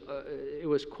 it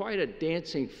was quite a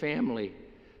dancing family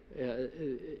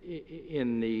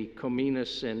in the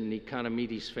Comines and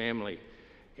Economides family.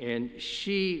 And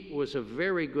she was a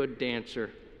very good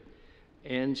dancer,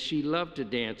 and she loved to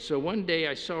dance. So one day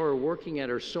I saw her working at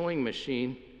her sewing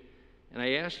machine, and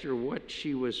I asked her what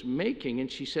she was making,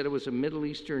 and she said it was a Middle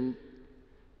Eastern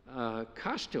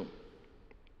costume.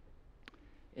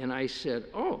 And I said,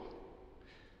 oh.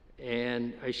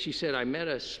 And she said, I met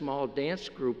a small dance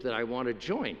group that I want to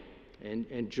join.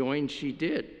 And join she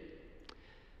did.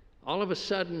 All of a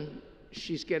sudden,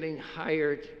 she's getting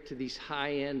hired to these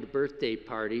high-end birthday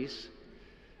parties.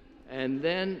 And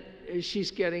then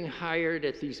she's getting hired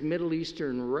at these Middle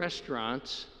Eastern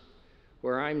restaurants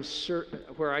where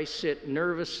I sit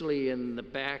nervously in the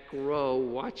back row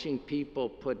watching people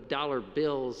put dollar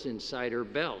bills inside her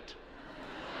belt.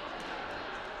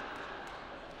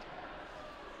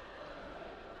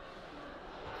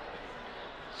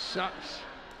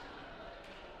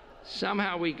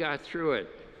 Somehow we got through it.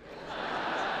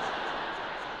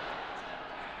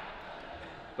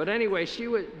 But anyway,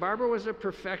 Barbara was a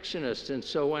perfectionist, and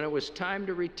so when it was time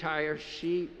to retire,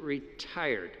 she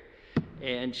retired.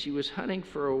 and she was hunting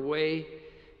for a way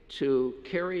to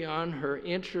carry on her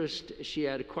interest. She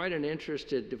had quite an interest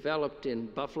developed in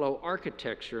Buffalo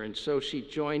architecture, and so she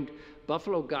joined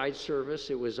Buffalo Guide Service.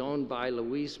 It was owned by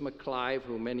Louise McClive,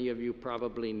 who many of you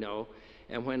probably know.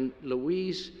 And when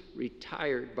Louise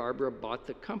retired, Barbara bought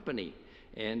the company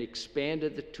and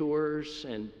expanded the tours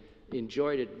and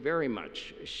enjoyed it very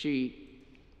much. She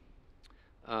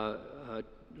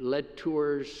led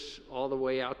tours all the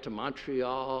way out to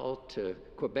Montreal, to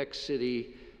Quebec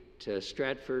City, to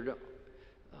Stratford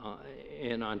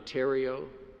in Ontario,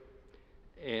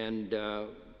 and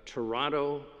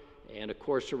Toronto, and of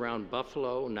course around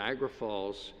Buffalo, Niagara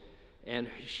Falls. And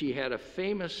she had a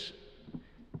famous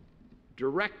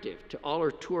directive to all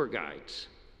her tour guides.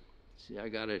 See, I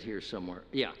got it here somewhere.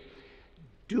 Yeah.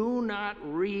 Do not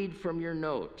read from your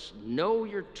notes. Know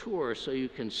your tour so you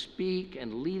can speak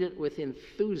and lead it with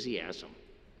enthusiasm.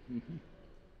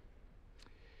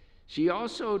 She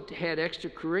also had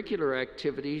extracurricular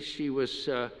activities. She was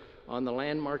on the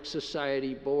Landmark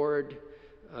Society board.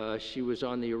 She was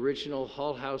on the original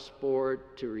Hull House board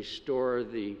to restore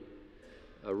the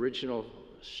original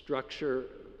structure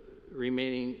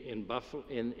remaining in Buffalo,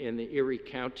 in the Erie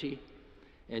County.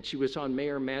 And she was on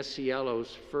Mayor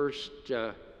Masiello's first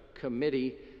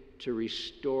committee to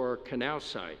restore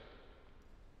Canalside.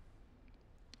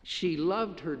 She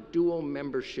loved her dual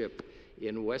membership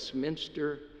in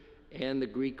Westminster and the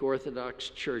Greek Orthodox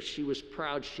Church. She was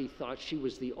proud. She thought she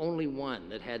was the only one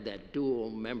that had that dual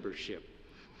membership.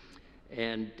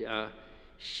 And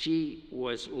she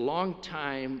was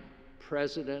longtime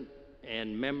president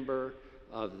and member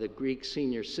of the Greek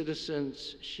Senior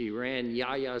Citizens. She ran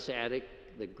Yaya's Attic,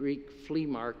 the Greek flea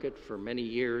market, for many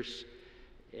years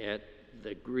at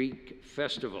the Greek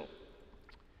festival.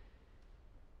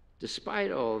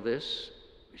 Despite all this,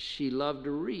 she loved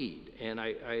to read, and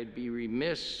I'd be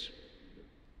remiss,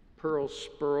 Pearl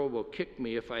Spurl will kick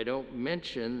me if I don't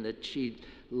mention that she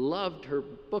loved her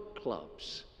book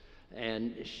clubs,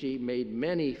 and she made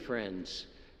many friends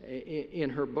in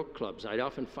her book clubs. I'd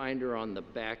often find her on the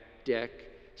back deck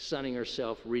sunning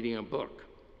herself reading a book.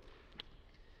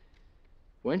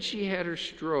 When she had her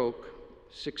stroke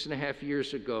 6.5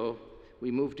 years ago,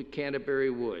 we moved to Canterbury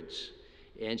Woods,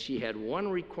 and she had one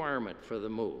requirement for the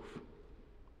move.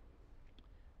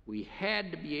 We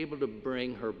had to be able to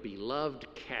bring her beloved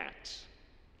cats,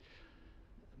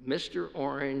 Mr.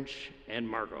 Orange and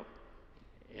Margot,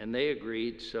 and they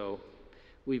agreed. So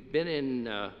we've been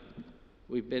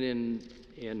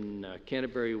in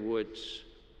Canterbury Woods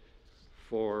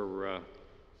for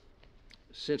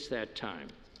since that time,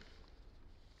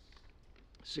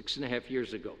 6.5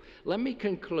 years ago. Let me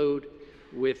conclude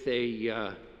with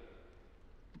a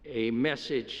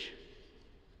message,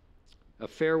 a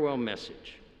farewell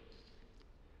message.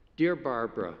 Dear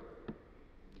Barbara,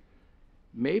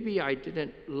 maybe I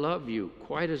didn't love you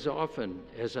quite as often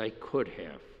as I could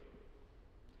have.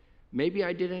 Maybe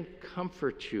I didn't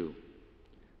comfort you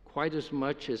quite as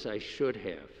much as I should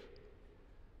have.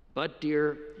 But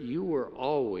dear, you were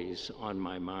always on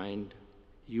my mind.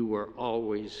 You were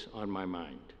always on my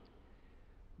mind.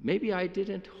 Maybe I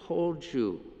didn't hold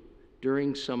you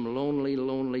during some lonely,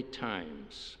 lonely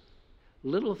times.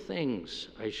 Little things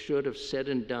I should have said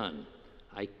and done.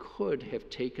 I could have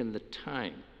taken the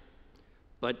time,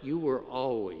 but you were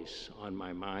always on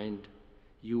my mind.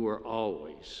 You were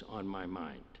always on my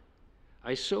mind.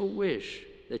 I so wish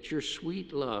that your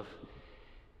sweet love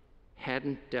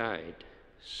hadn't died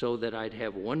so that I'd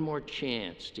have one more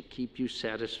chance to keep you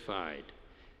satisfied.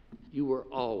 You were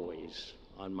always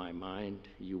on my mind.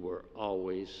 You were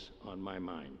always on my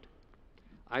mind.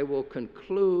 I will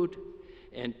conclude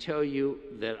and tell you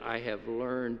that I have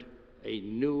learned a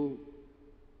new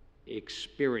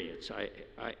experience.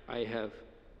 I have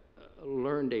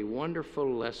learned a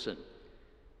wonderful lesson.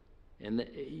 And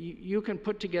you can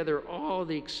put together all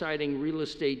the exciting real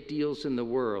estate deals in the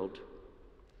world,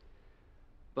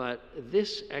 but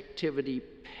this activity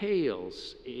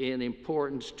pales in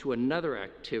importance to another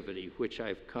activity which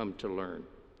I've come to learn.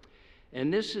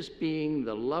 And this is being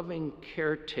the loving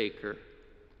caretaker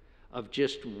of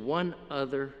just one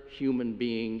other human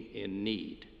being in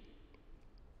need.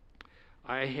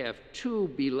 I have two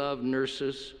beloved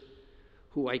nurses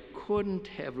who I couldn't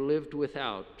have lived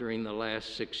without during the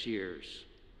last 6 years.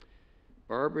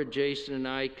 Barbara, Jason, and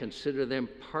I consider them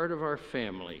part of our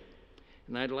family,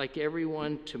 and I'd like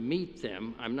everyone to meet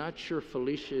them. I'm not sure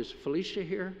is Felicia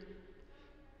here?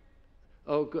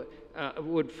 Oh, good.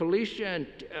 Would Felicia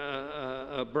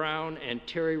and Brown and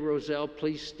Terry Roselle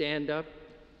please stand up?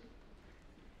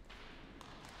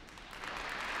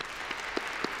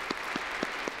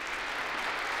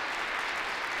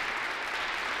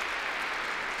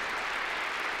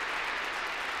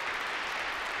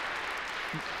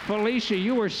 Felicia,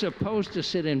 you were supposed to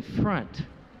sit in front.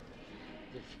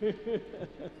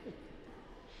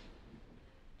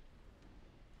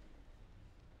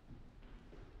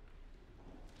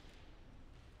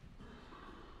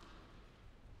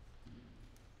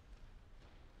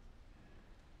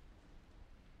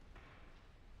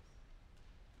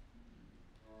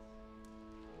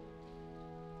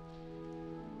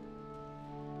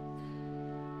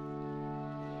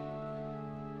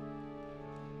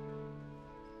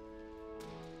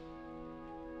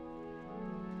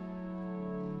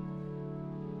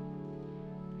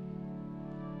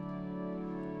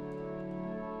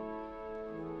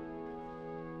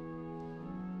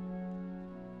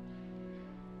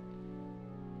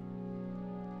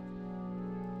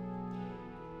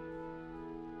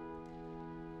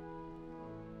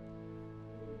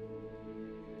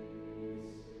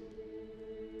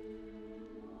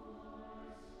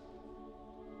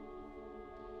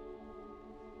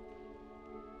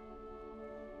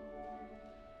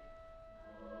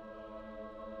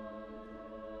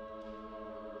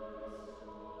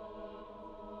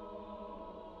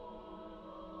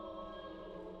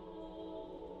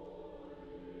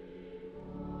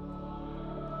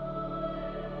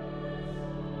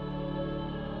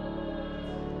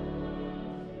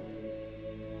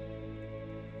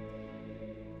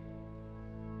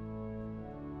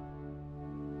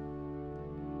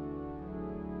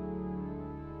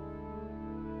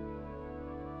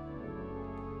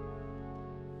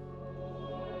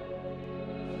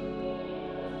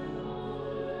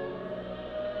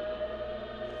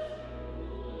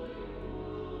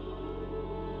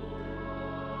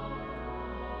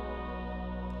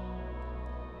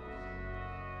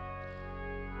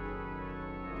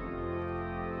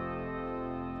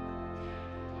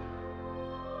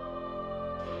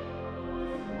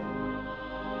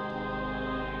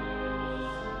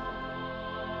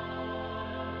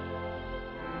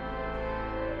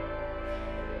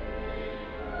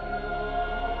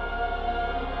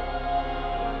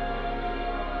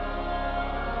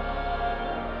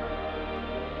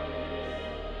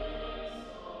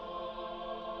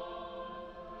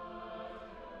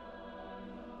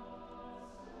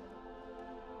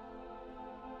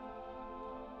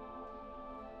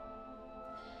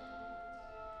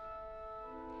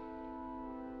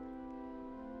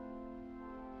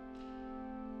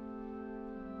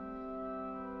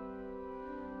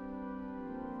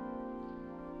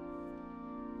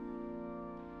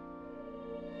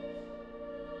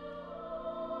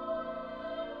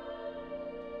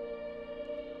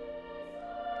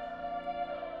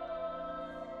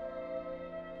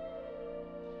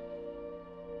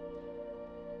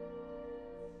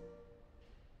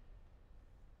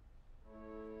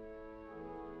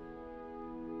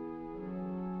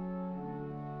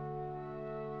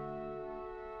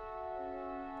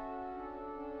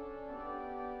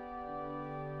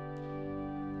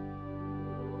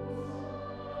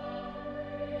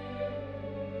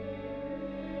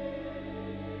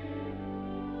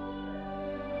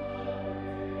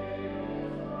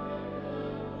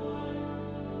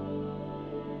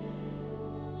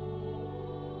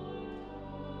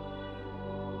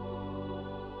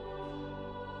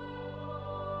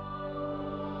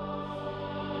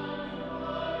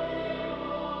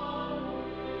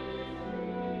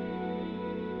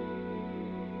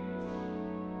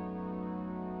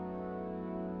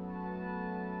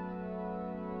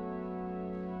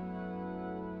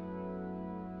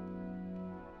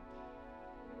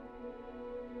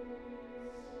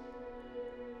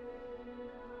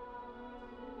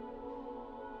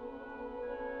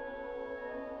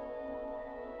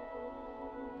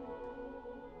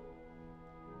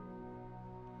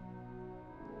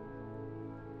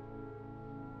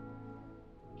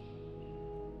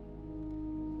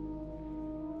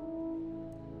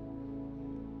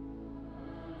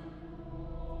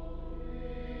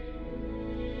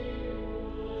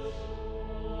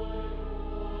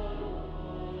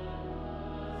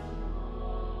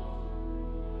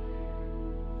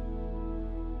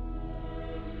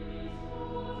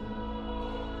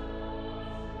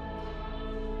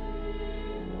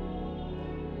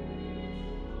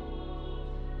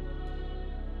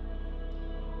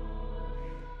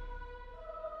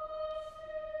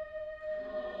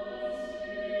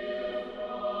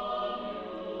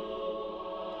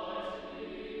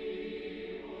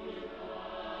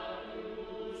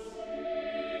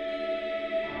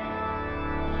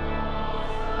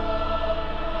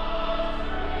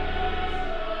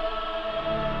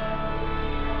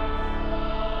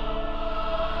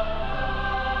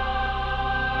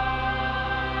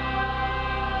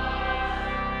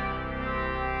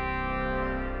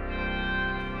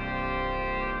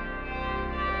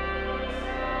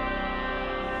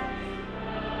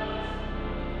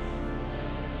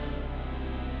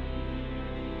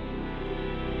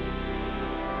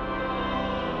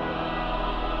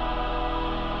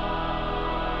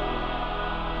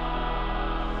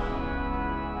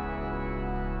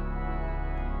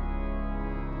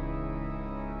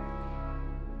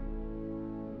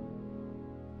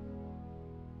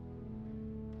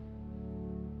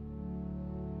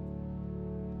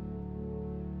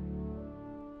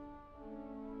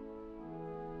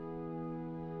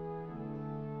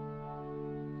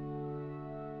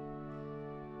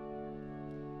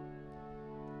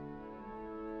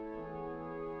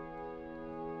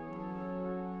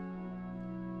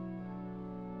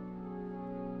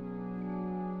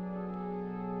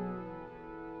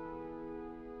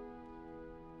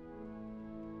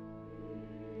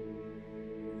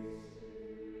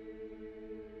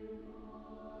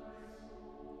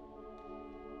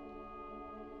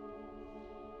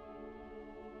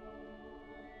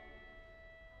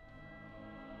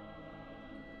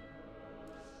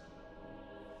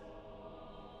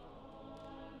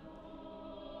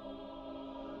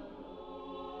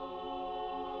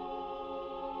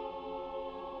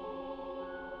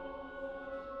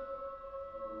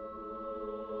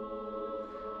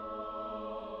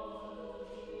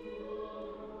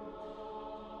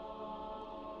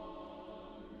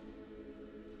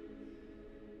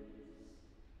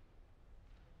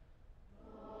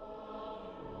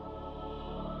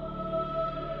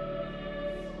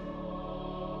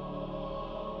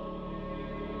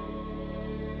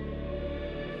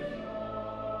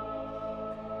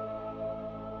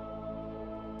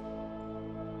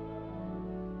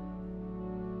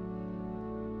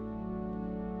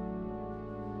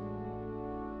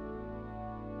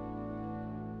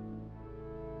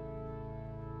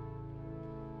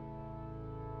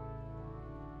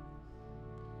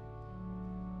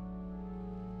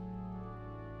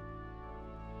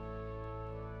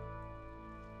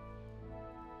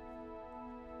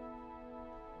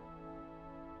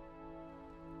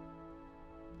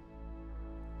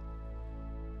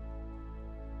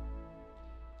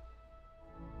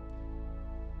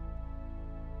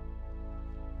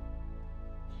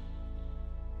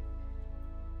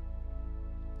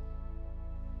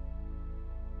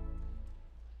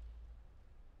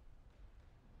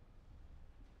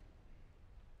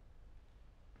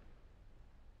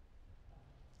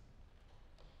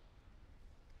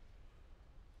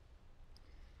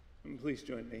 Please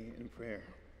join me in prayer.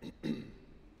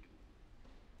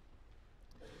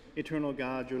 Eternal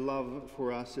God, your love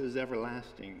for us is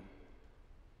everlasting.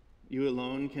 You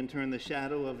alone can turn the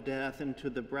shadow of death into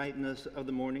the brightness of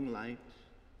the morning light.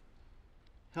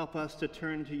 Help us to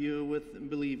turn to you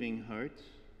with believing hearts.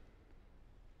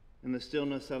 In the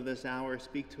stillness of this hour,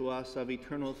 speak to us of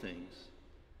eternal things,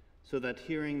 so that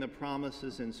hearing the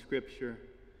promises in Scripture,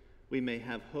 we may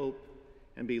have hope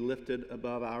and be lifted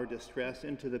above our distress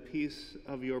into the peace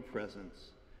of your presence.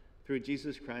 Through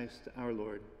Jesus Christ our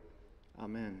Lord.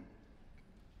 Amen.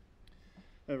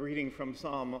 A reading from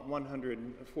Psalm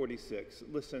 146.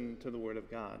 Listen to the word of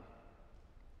God.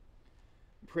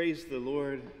 Praise the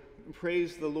Lord,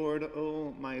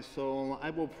 O my soul.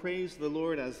 I will praise the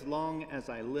Lord as long as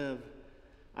I live.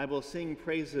 I will sing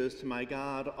praises to my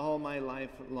God all my life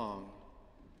long.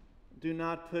 Do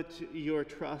not put your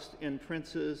trust in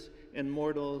princes and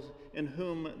mortals in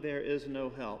whom there is no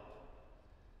help.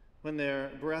 When their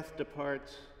breath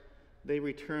departs, they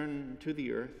return to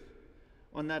the earth.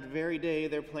 On that very day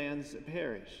their plans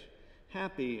perish.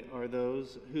 Happy are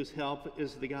those whose help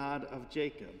is the God of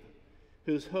Jacob,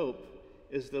 whose hope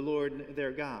is the Lord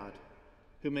their God,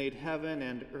 who made heaven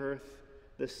and earth,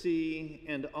 the sea,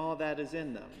 and all that is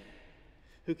in them,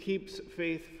 who keeps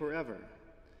faith forever,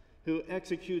 who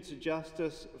executes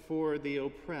justice for the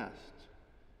oppressed,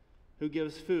 who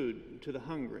gives food to the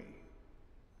hungry.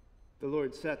 The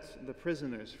Lord sets the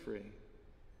prisoners free.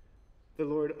 The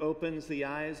Lord opens the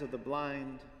eyes of the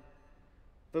blind.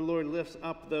 The Lord lifts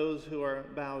up those who are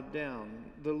bowed down.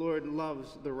 The Lord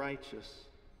loves the righteous.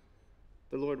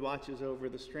 The Lord watches over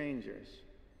the strangers.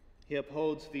 He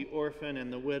upholds the orphan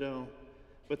and the widow,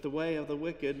 but the way of the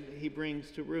wicked he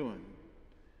brings to ruin.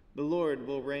 The Lord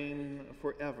will reign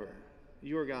forever,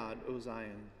 your God, O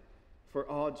Zion, for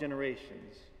all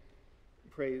generations.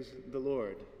 Praise the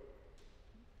Lord.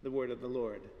 The word of the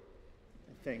Lord.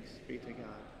 Thanks be to God.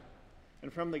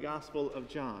 And from the Gospel of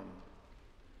John.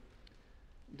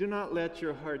 Do not let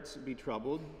your hearts be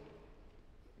troubled.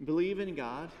 Believe in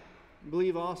God.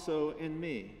 Believe also in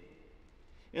me.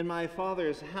 In my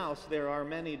Father's house there are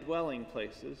many dwelling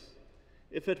places.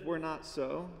 If it were not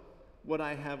so, would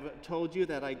I have told you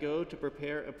that I go to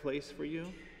prepare a place for you?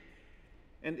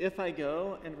 And if I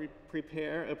go and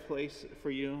prepare a place for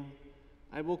you,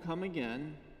 I will come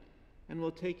again and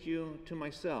will take you to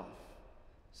myself,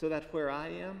 so that where I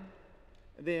am,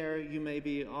 there you may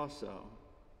be also.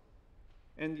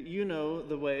 And you know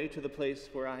the way to the place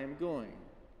where I am going.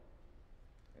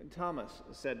 And Thomas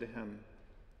said to him,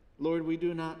 Lord, we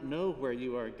do not know where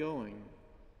you are going.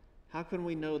 How can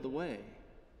we know the way?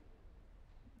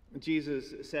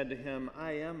 Jesus said to him,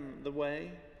 I am the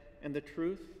way and the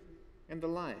truth and the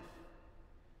life.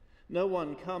 No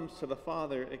one comes to the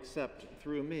Father except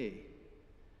through me.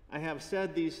 I have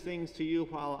said these things to you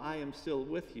while I am still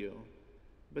with you,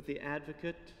 but the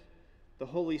Advocate, the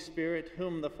Holy Spirit,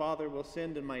 whom the Father will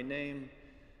send in my name,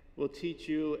 will teach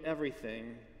you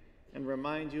everything and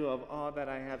remind you of all that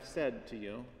I have said to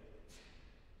you.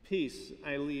 Peace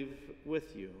I leave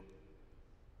with you.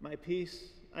 My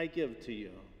peace I give to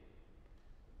you.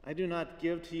 I do not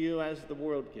give to you as the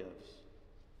world gives.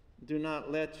 Do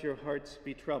not let your hearts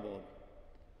be troubled,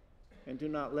 and do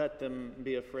not let them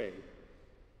be afraid.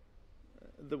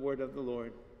 The word of the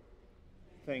Lord.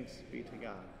 Thanks be to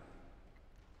God.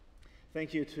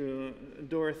 Thank you to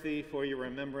Dorothy for your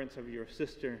remembrance of your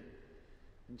sister,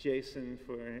 Jason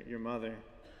for your mother,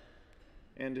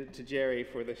 and to Jerry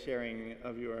for the sharing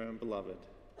of your beloved.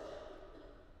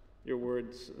 Your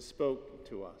words spoke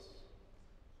to us.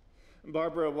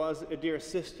 Barbara was a dear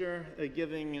sister, a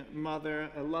giving mother,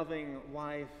 a loving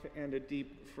wife, and a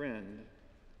deep friend.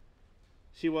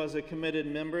 She was a committed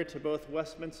member to both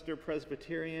Westminster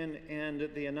Presbyterian and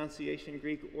the Annunciation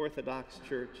Greek Orthodox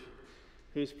Church,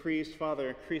 whose priest,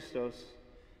 Father Christos,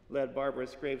 led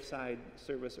Barbara's graveside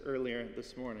service earlier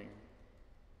this morning.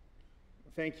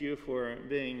 Thank you for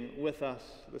being with us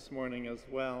this morning as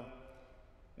well,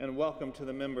 and welcome to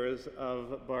the members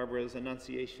of Barbara's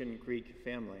Annunciation Greek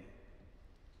family.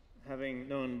 Having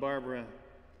known Barbara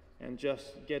and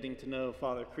just getting to know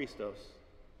Father Christos,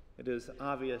 it is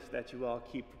obvious that you all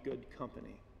keep good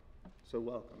company, so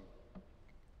welcome.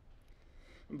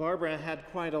 Barbara had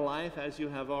quite a life, as you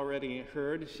have already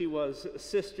heard. She was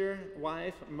sister,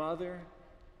 wife, mother,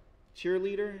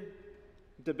 cheerleader,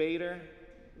 debater.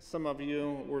 Some of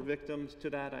you were victims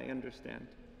to that, I understand.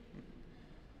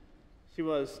 She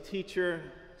was teacher,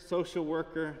 social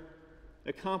worker,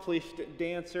 accomplished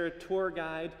dancer, tour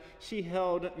guide. She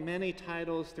held many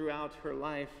titles throughout her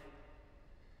life.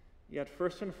 Yet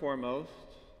first and foremost,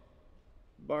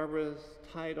 Barbara's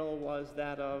title was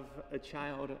that of a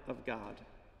child of God.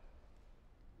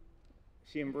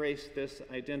 She embraced this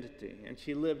identity, and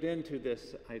she lived into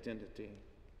this identity.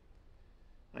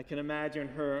 I can imagine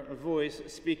her voice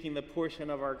speaking the portion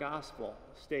of our gospel,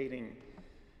 stating,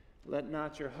 "Let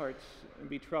not your hearts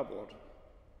be troubled."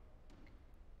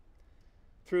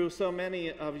 Through so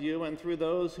many of you and through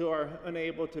those who are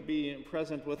unable to be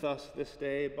present with us this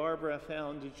day, Barbara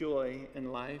found joy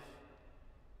in life,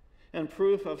 and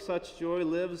proof of such joy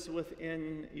lives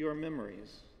within your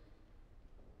memories.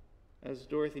 As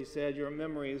Dorothy said, your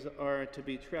memories are to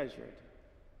be treasured.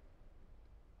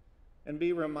 And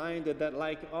be reminded that,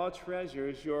 like all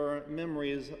treasures, your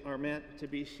memories are meant to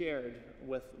be shared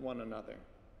with one another.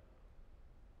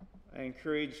 I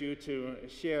encourage you to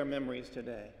share memories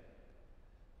today.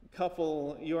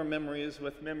 Couple your memories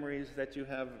with memories that you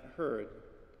have heard,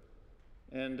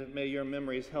 and may your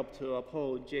memories help to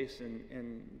uphold Jason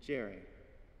and Jerry.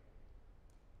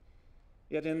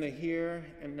 Yet in the here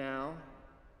and now,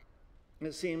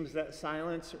 it seems that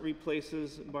silence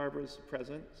replaces Barbara's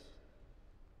presence.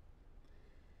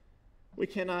 We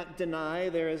cannot deny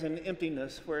there is an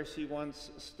emptiness where she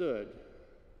once stood.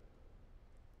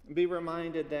 Be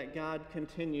reminded that God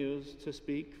continues to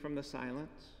speak from the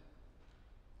silence,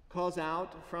 calls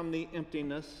out from the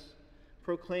emptiness,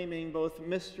 proclaiming both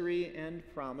mystery and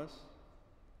promise,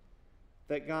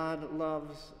 that God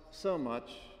loves so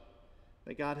much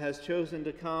that God has chosen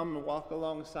to come and walk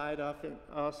alongside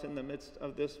us in the midst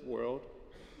of this world,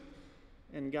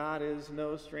 and God is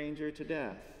no stranger to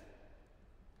death,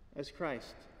 as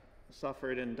Christ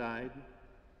suffered and died.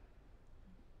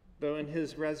 Though in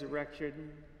his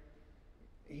resurrection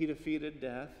he defeated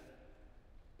death,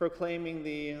 proclaiming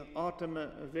the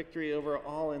ultimate victory over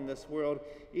all in this world,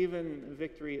 even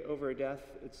victory over death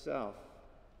itself.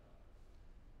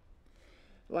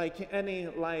 Like any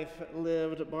life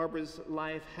lived, Barbara's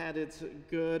life had its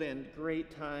good and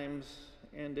great times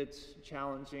and its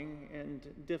challenging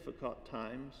and difficult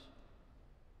times.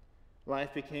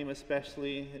 Life became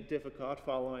especially difficult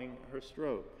following her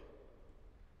stroke.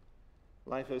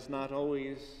 Life is not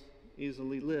always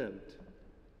easily lived,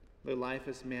 though life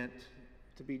is meant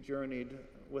to be journeyed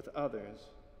with others.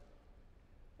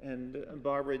 And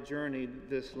Barbara journeyed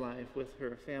this life with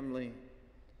her family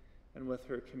and with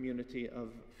her community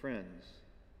of friends.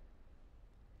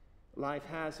 Life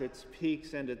has its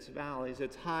peaks and its valleys,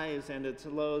 its highs and its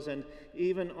lows, and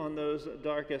even on those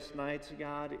darkest nights,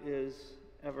 God is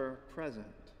ever present.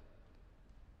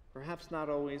 Perhaps not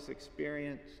always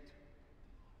experienced,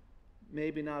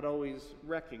 maybe not always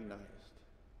recognized,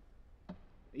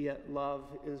 yet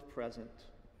love is present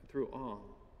through all.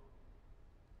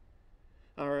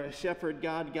 Our shepherd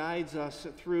God guides us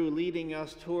through, leading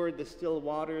us toward the still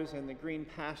waters and the green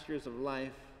pastures of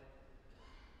life,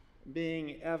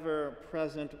 being ever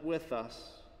present with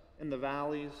us in the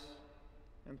valleys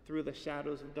and through the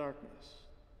shadows of darkness,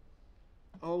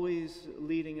 always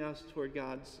leading us toward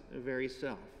God's very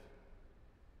self,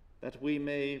 that we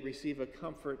may receive a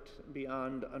comfort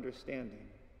beyond understanding.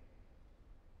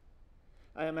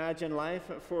 I imagine life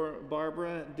for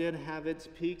Barbara did have its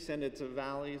peaks and its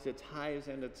valleys, its highs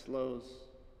and its lows.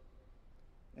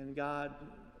 And God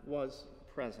was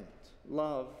present.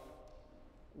 Love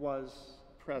was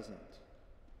present.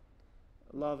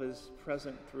 Love is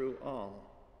present through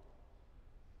all.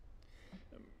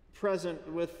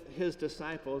 Present with his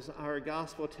disciples, our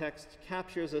gospel text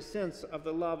captures a sense of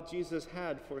the love Jesus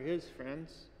had for his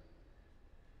friends.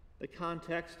 The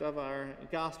context of our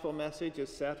gospel message is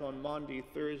set on Maundy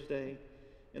Thursday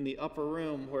in the upper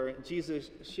room where Jesus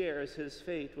shares his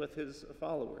fate with his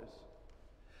followers,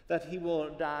 that he will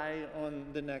die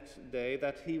on the next day,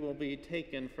 that he will be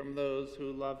taken from those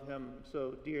who love him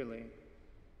so dearly,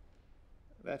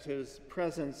 that his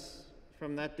presence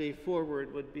from that day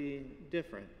forward would be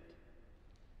different.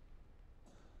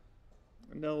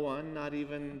 No one, not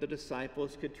even the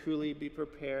disciples, could truly be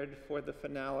prepared for the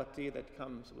finality that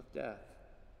comes with death.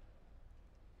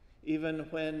 Even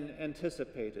when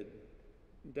anticipated,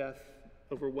 death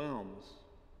overwhelms.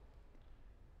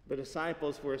 The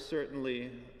disciples were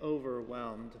certainly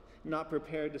overwhelmed, not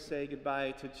prepared to say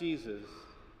goodbye to Jesus.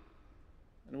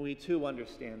 And we too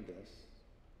understand this.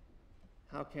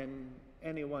 How can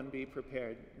anyone be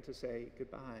prepared to say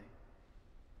goodbye?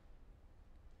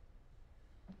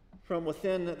 From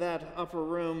within that upper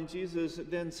room, Jesus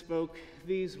then spoke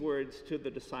these words to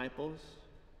the disciples: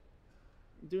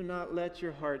 "Do not let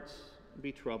your hearts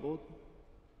be troubled.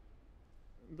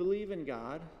 Believe in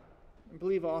God, and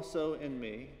believe also in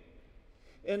me.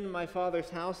 In my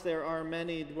Father's house there are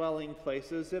many dwelling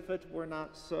places. If it were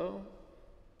not so,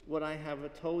 would I have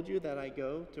told you that I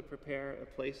go to prepare a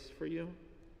place for you?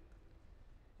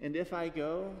 And if I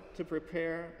go to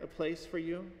prepare a place for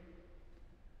you,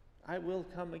 I will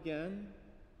come again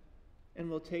and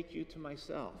will take you to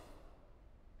myself,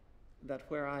 that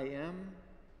where I am,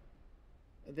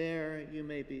 there you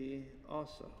may be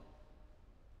also.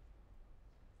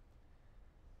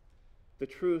 The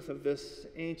truth of this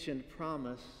ancient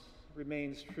promise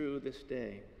remains true this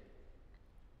day.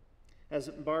 As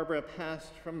Barbara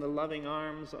passed from the loving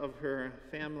arms of her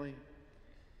family,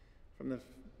 from the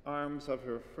arms of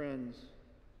her friends,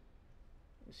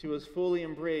 she was fully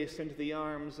embraced into the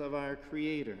arms of our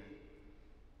Creator,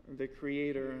 the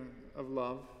Creator of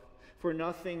love. For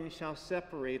nothing shall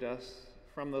separate us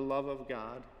from the love of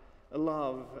God, a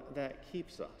love that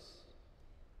keeps us,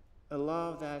 a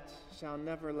love that shall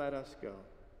never let us go.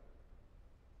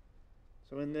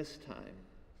 So in this time,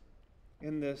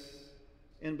 in this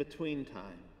in-between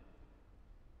time,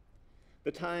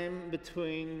 the time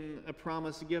between a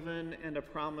promise given and a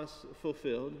promise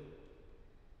fulfilled,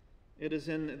 it is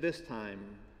in this time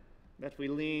that we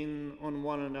lean on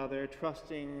one another,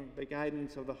 trusting the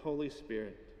guidance of the Holy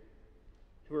Spirit,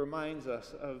 who reminds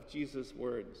us of Jesus'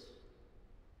 words,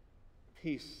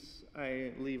 "Peace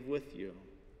I leave with you.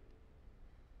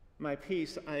 My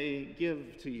peace I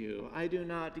give to you. I do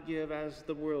not give as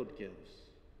the world gives.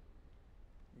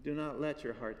 Do not let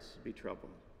your hearts be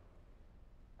troubled,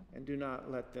 and do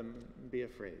not let them be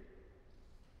afraid."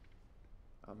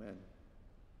 Amen.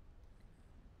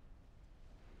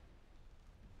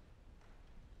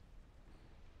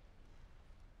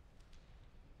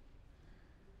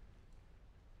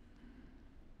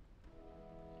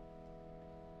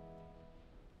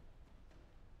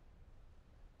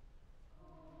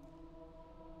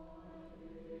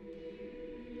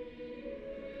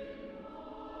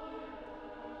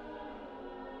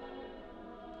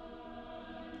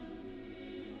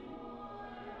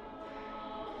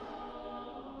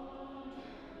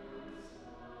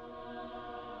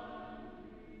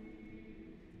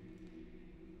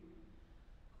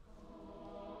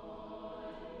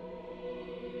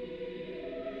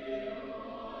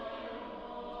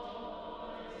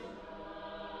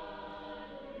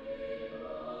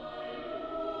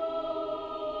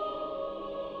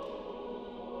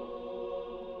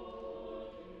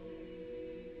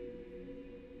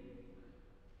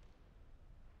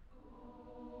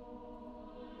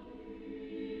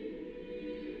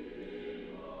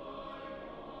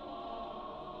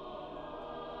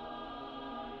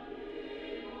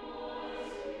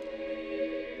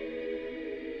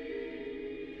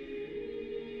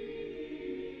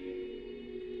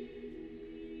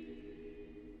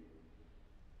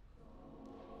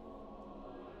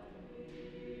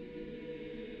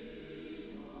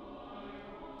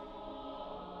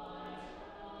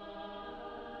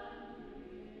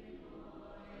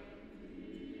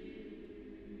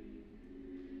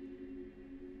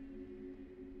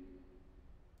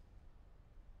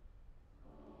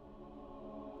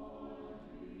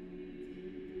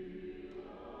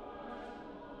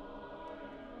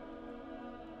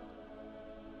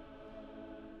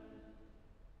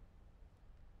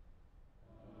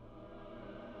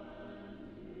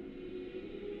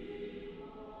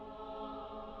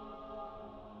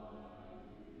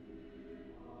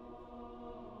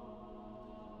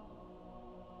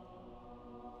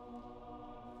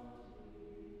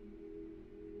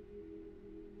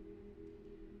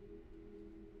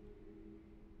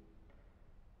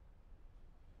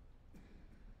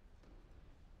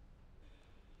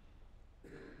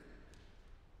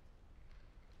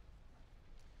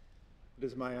 It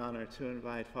is my honor to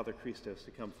invite Father Christos to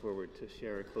come forward to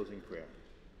share a closing prayer.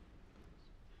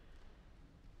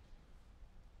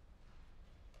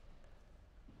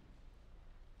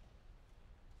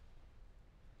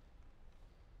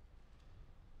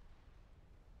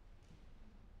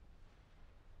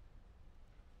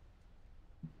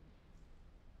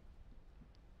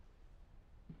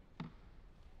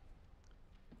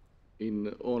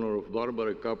 In honor of Barbara,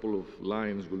 a couple of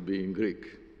lines will be in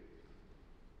Greek.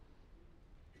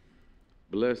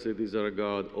 Blessed is our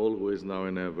God, always, now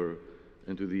and ever,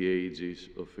 and to the ages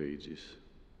of ages.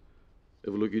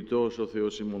 Ευλογητός ο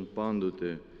Θεός ημών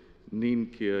πάντοτε, νυν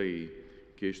και αεί,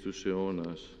 και εις τους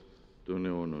αιώνας των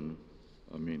αιώνων.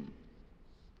 Amen.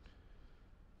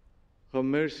 Have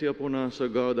mercy upon us, O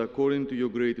God, according to your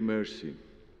great mercy.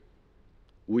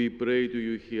 We pray to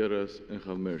you, hear us, and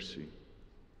have mercy.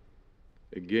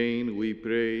 Again, we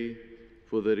pray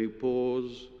for the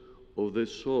repose of the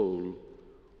soul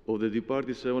of the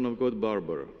departed servant of God,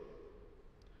 Barbara,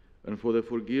 and for the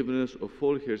forgiveness of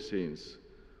all her sins,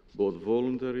 both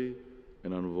voluntary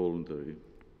and involuntary.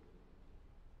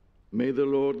 May the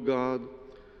Lord God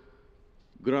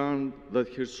grant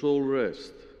that her soul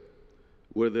rest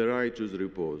where the righteous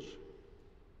repose.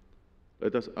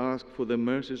 Let us ask for the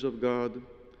mercies of God,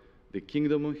 the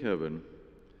kingdom of heaven,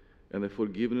 and the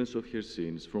forgiveness of her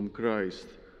sins from Christ,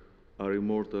 our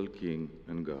immortal King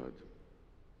and God.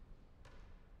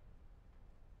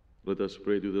 Let us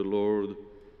pray to the Lord.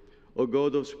 O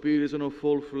God of spirits and of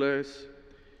all flesh,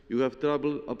 you have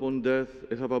trampled upon death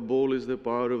and have abolished the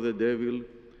power of the devil,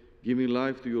 giving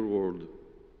life to your word.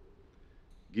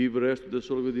 Give rest to the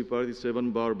soul of the departed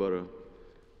servant Barbara,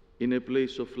 in a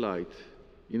place of light,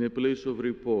 in a place of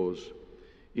repose,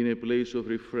 in a place of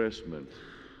refreshment,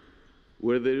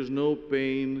 where there is no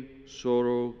pain,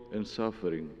 sorrow, and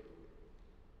suffering.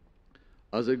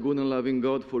 As a good and loving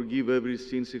God, forgive every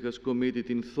sin she has committed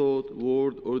in thought,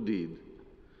 word, or deed.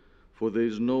 For there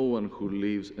is no one who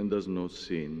lives and does not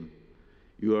sin.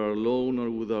 You are alone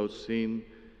or without sin.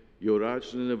 Your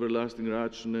righteousness is everlasting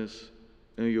righteousness,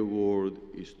 and your word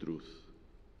is truth.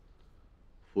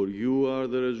 For you are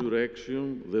the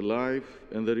resurrection, the life,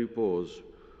 and the repose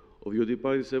of your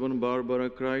departed servant Barbara,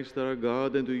 Christ our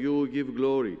God, and to you we give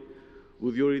glory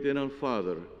with your eternal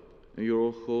Father, and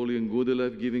your holy and good and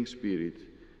life-giving Spirit,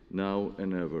 now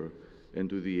and ever, and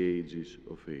to the ages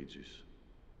of ages.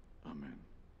 Amen.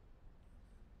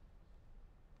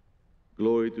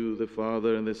 Glory to the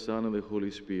Father, and the Son, and the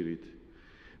Holy Spirit.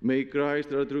 May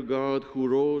Christ, our true God, who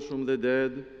rose from the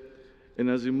dead, and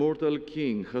as immortal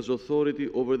King has authority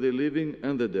over the living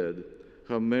and the dead,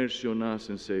 have mercy on us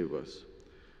and save us.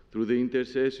 Through the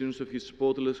intercessions of his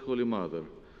spotless Holy Mother,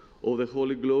 of the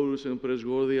holy, glorious, and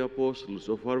praiseworthy apostles,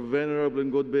 of our venerable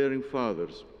and God-bearing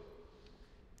fathers,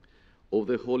 of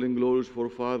the holy and glorious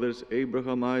forefathers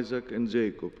Abraham, Isaac, and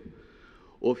Jacob,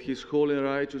 of his holy and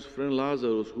righteous friend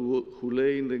Lazarus, who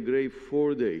lay in the grave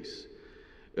 4 days,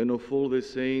 and of all the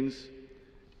saints,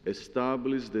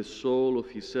 establish the soul of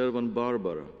his servant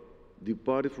Barbara,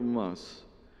 departed from us,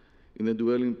 in the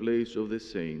dwelling place of the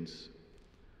saints.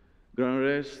 Grant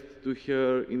rest to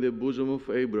her in the bosom of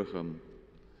Abraham,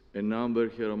 and number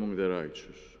her among the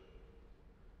righteous.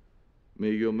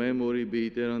 May your memory be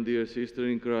eternal, dear sister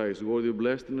in Christ, worthy of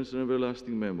blessedness and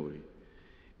everlasting memory.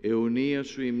 Αιωνία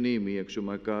σου η μνήμη,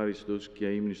 αξιομακάριστος και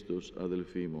αείμνηστος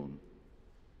αδελφοί ημών.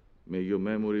 May your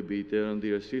memory be eternal,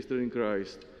 dear sister in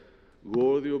Christ,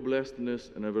 worthy of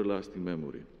blessedness and everlasting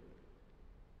memory.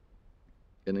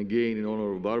 And again, in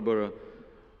honor of Barbara,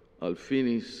 I'll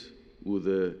finish with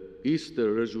the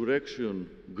Easter resurrection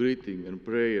greeting and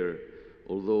prayer,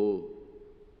 although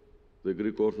the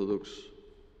Greek Orthodox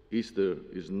Easter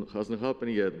hasn't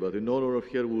happened yet, but in honor of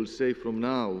her, we'll say from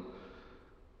now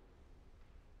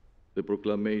the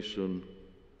proclamation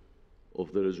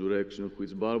of the resurrection,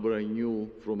 which Barbara knew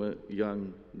from a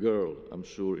young girl, I'm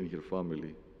sure, in her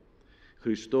family.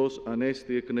 Χριστός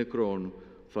ανέστη εκ νεκρών,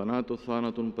 θανάτω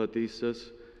θάνατον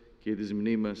πατήσας, και της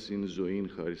μνήμας in ζωήν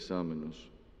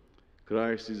χαρισάμενος.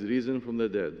 Christ is risen from the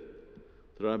dead,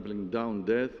 trampling down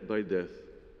death by death,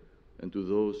 and to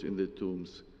those in the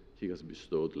tombs he has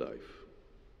bestowed life.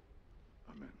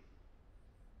 Amen.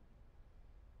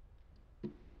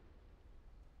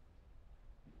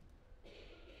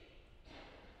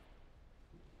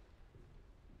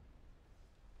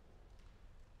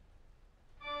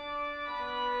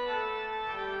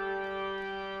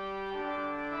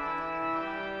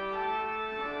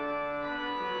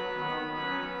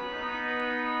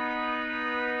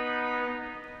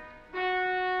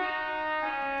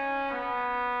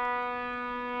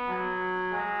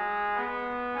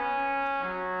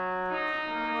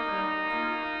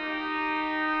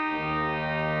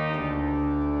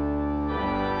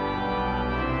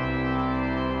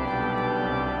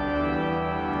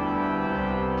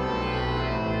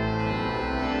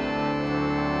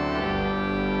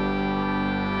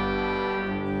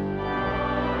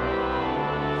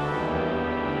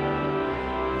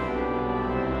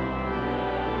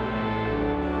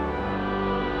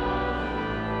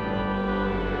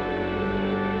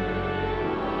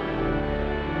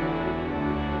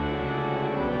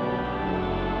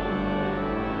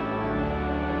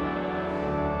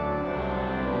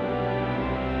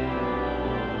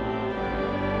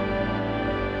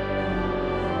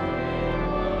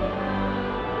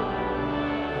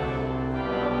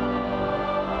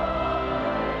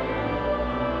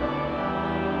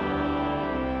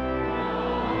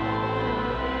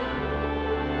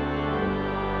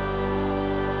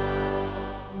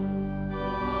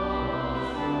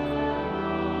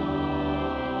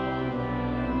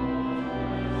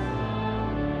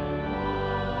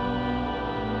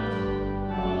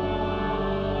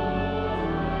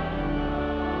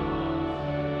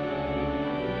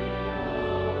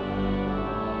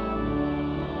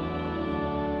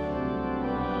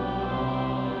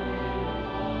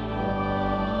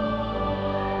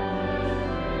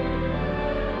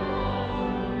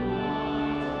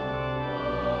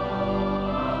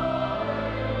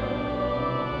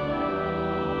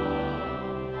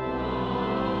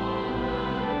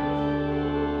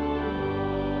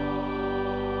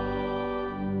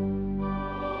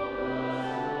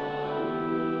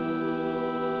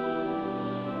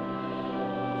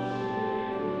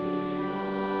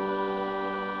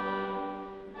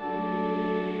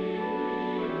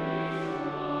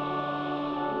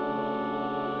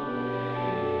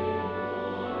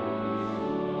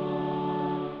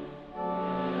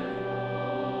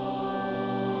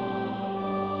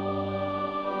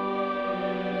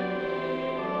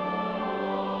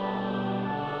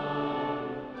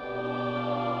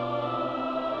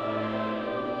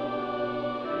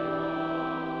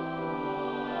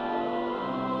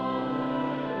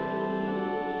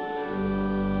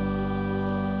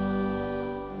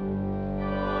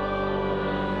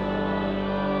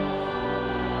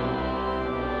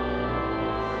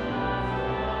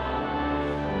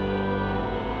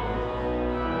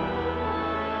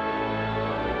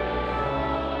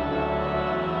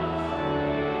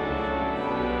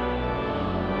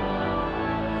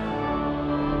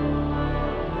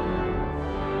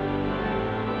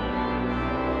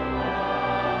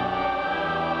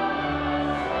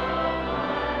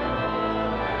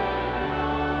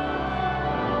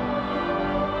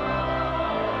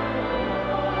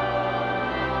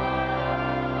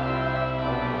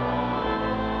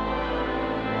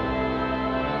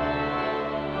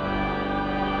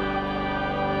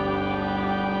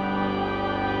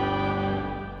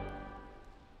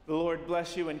 The Lord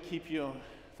bless you and keep you.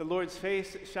 The Lord's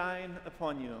face shine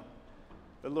upon you.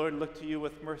 The Lord look to you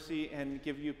with mercy and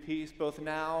give you peace both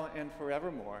now and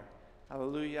forevermore.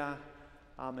 Hallelujah.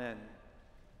 Amen.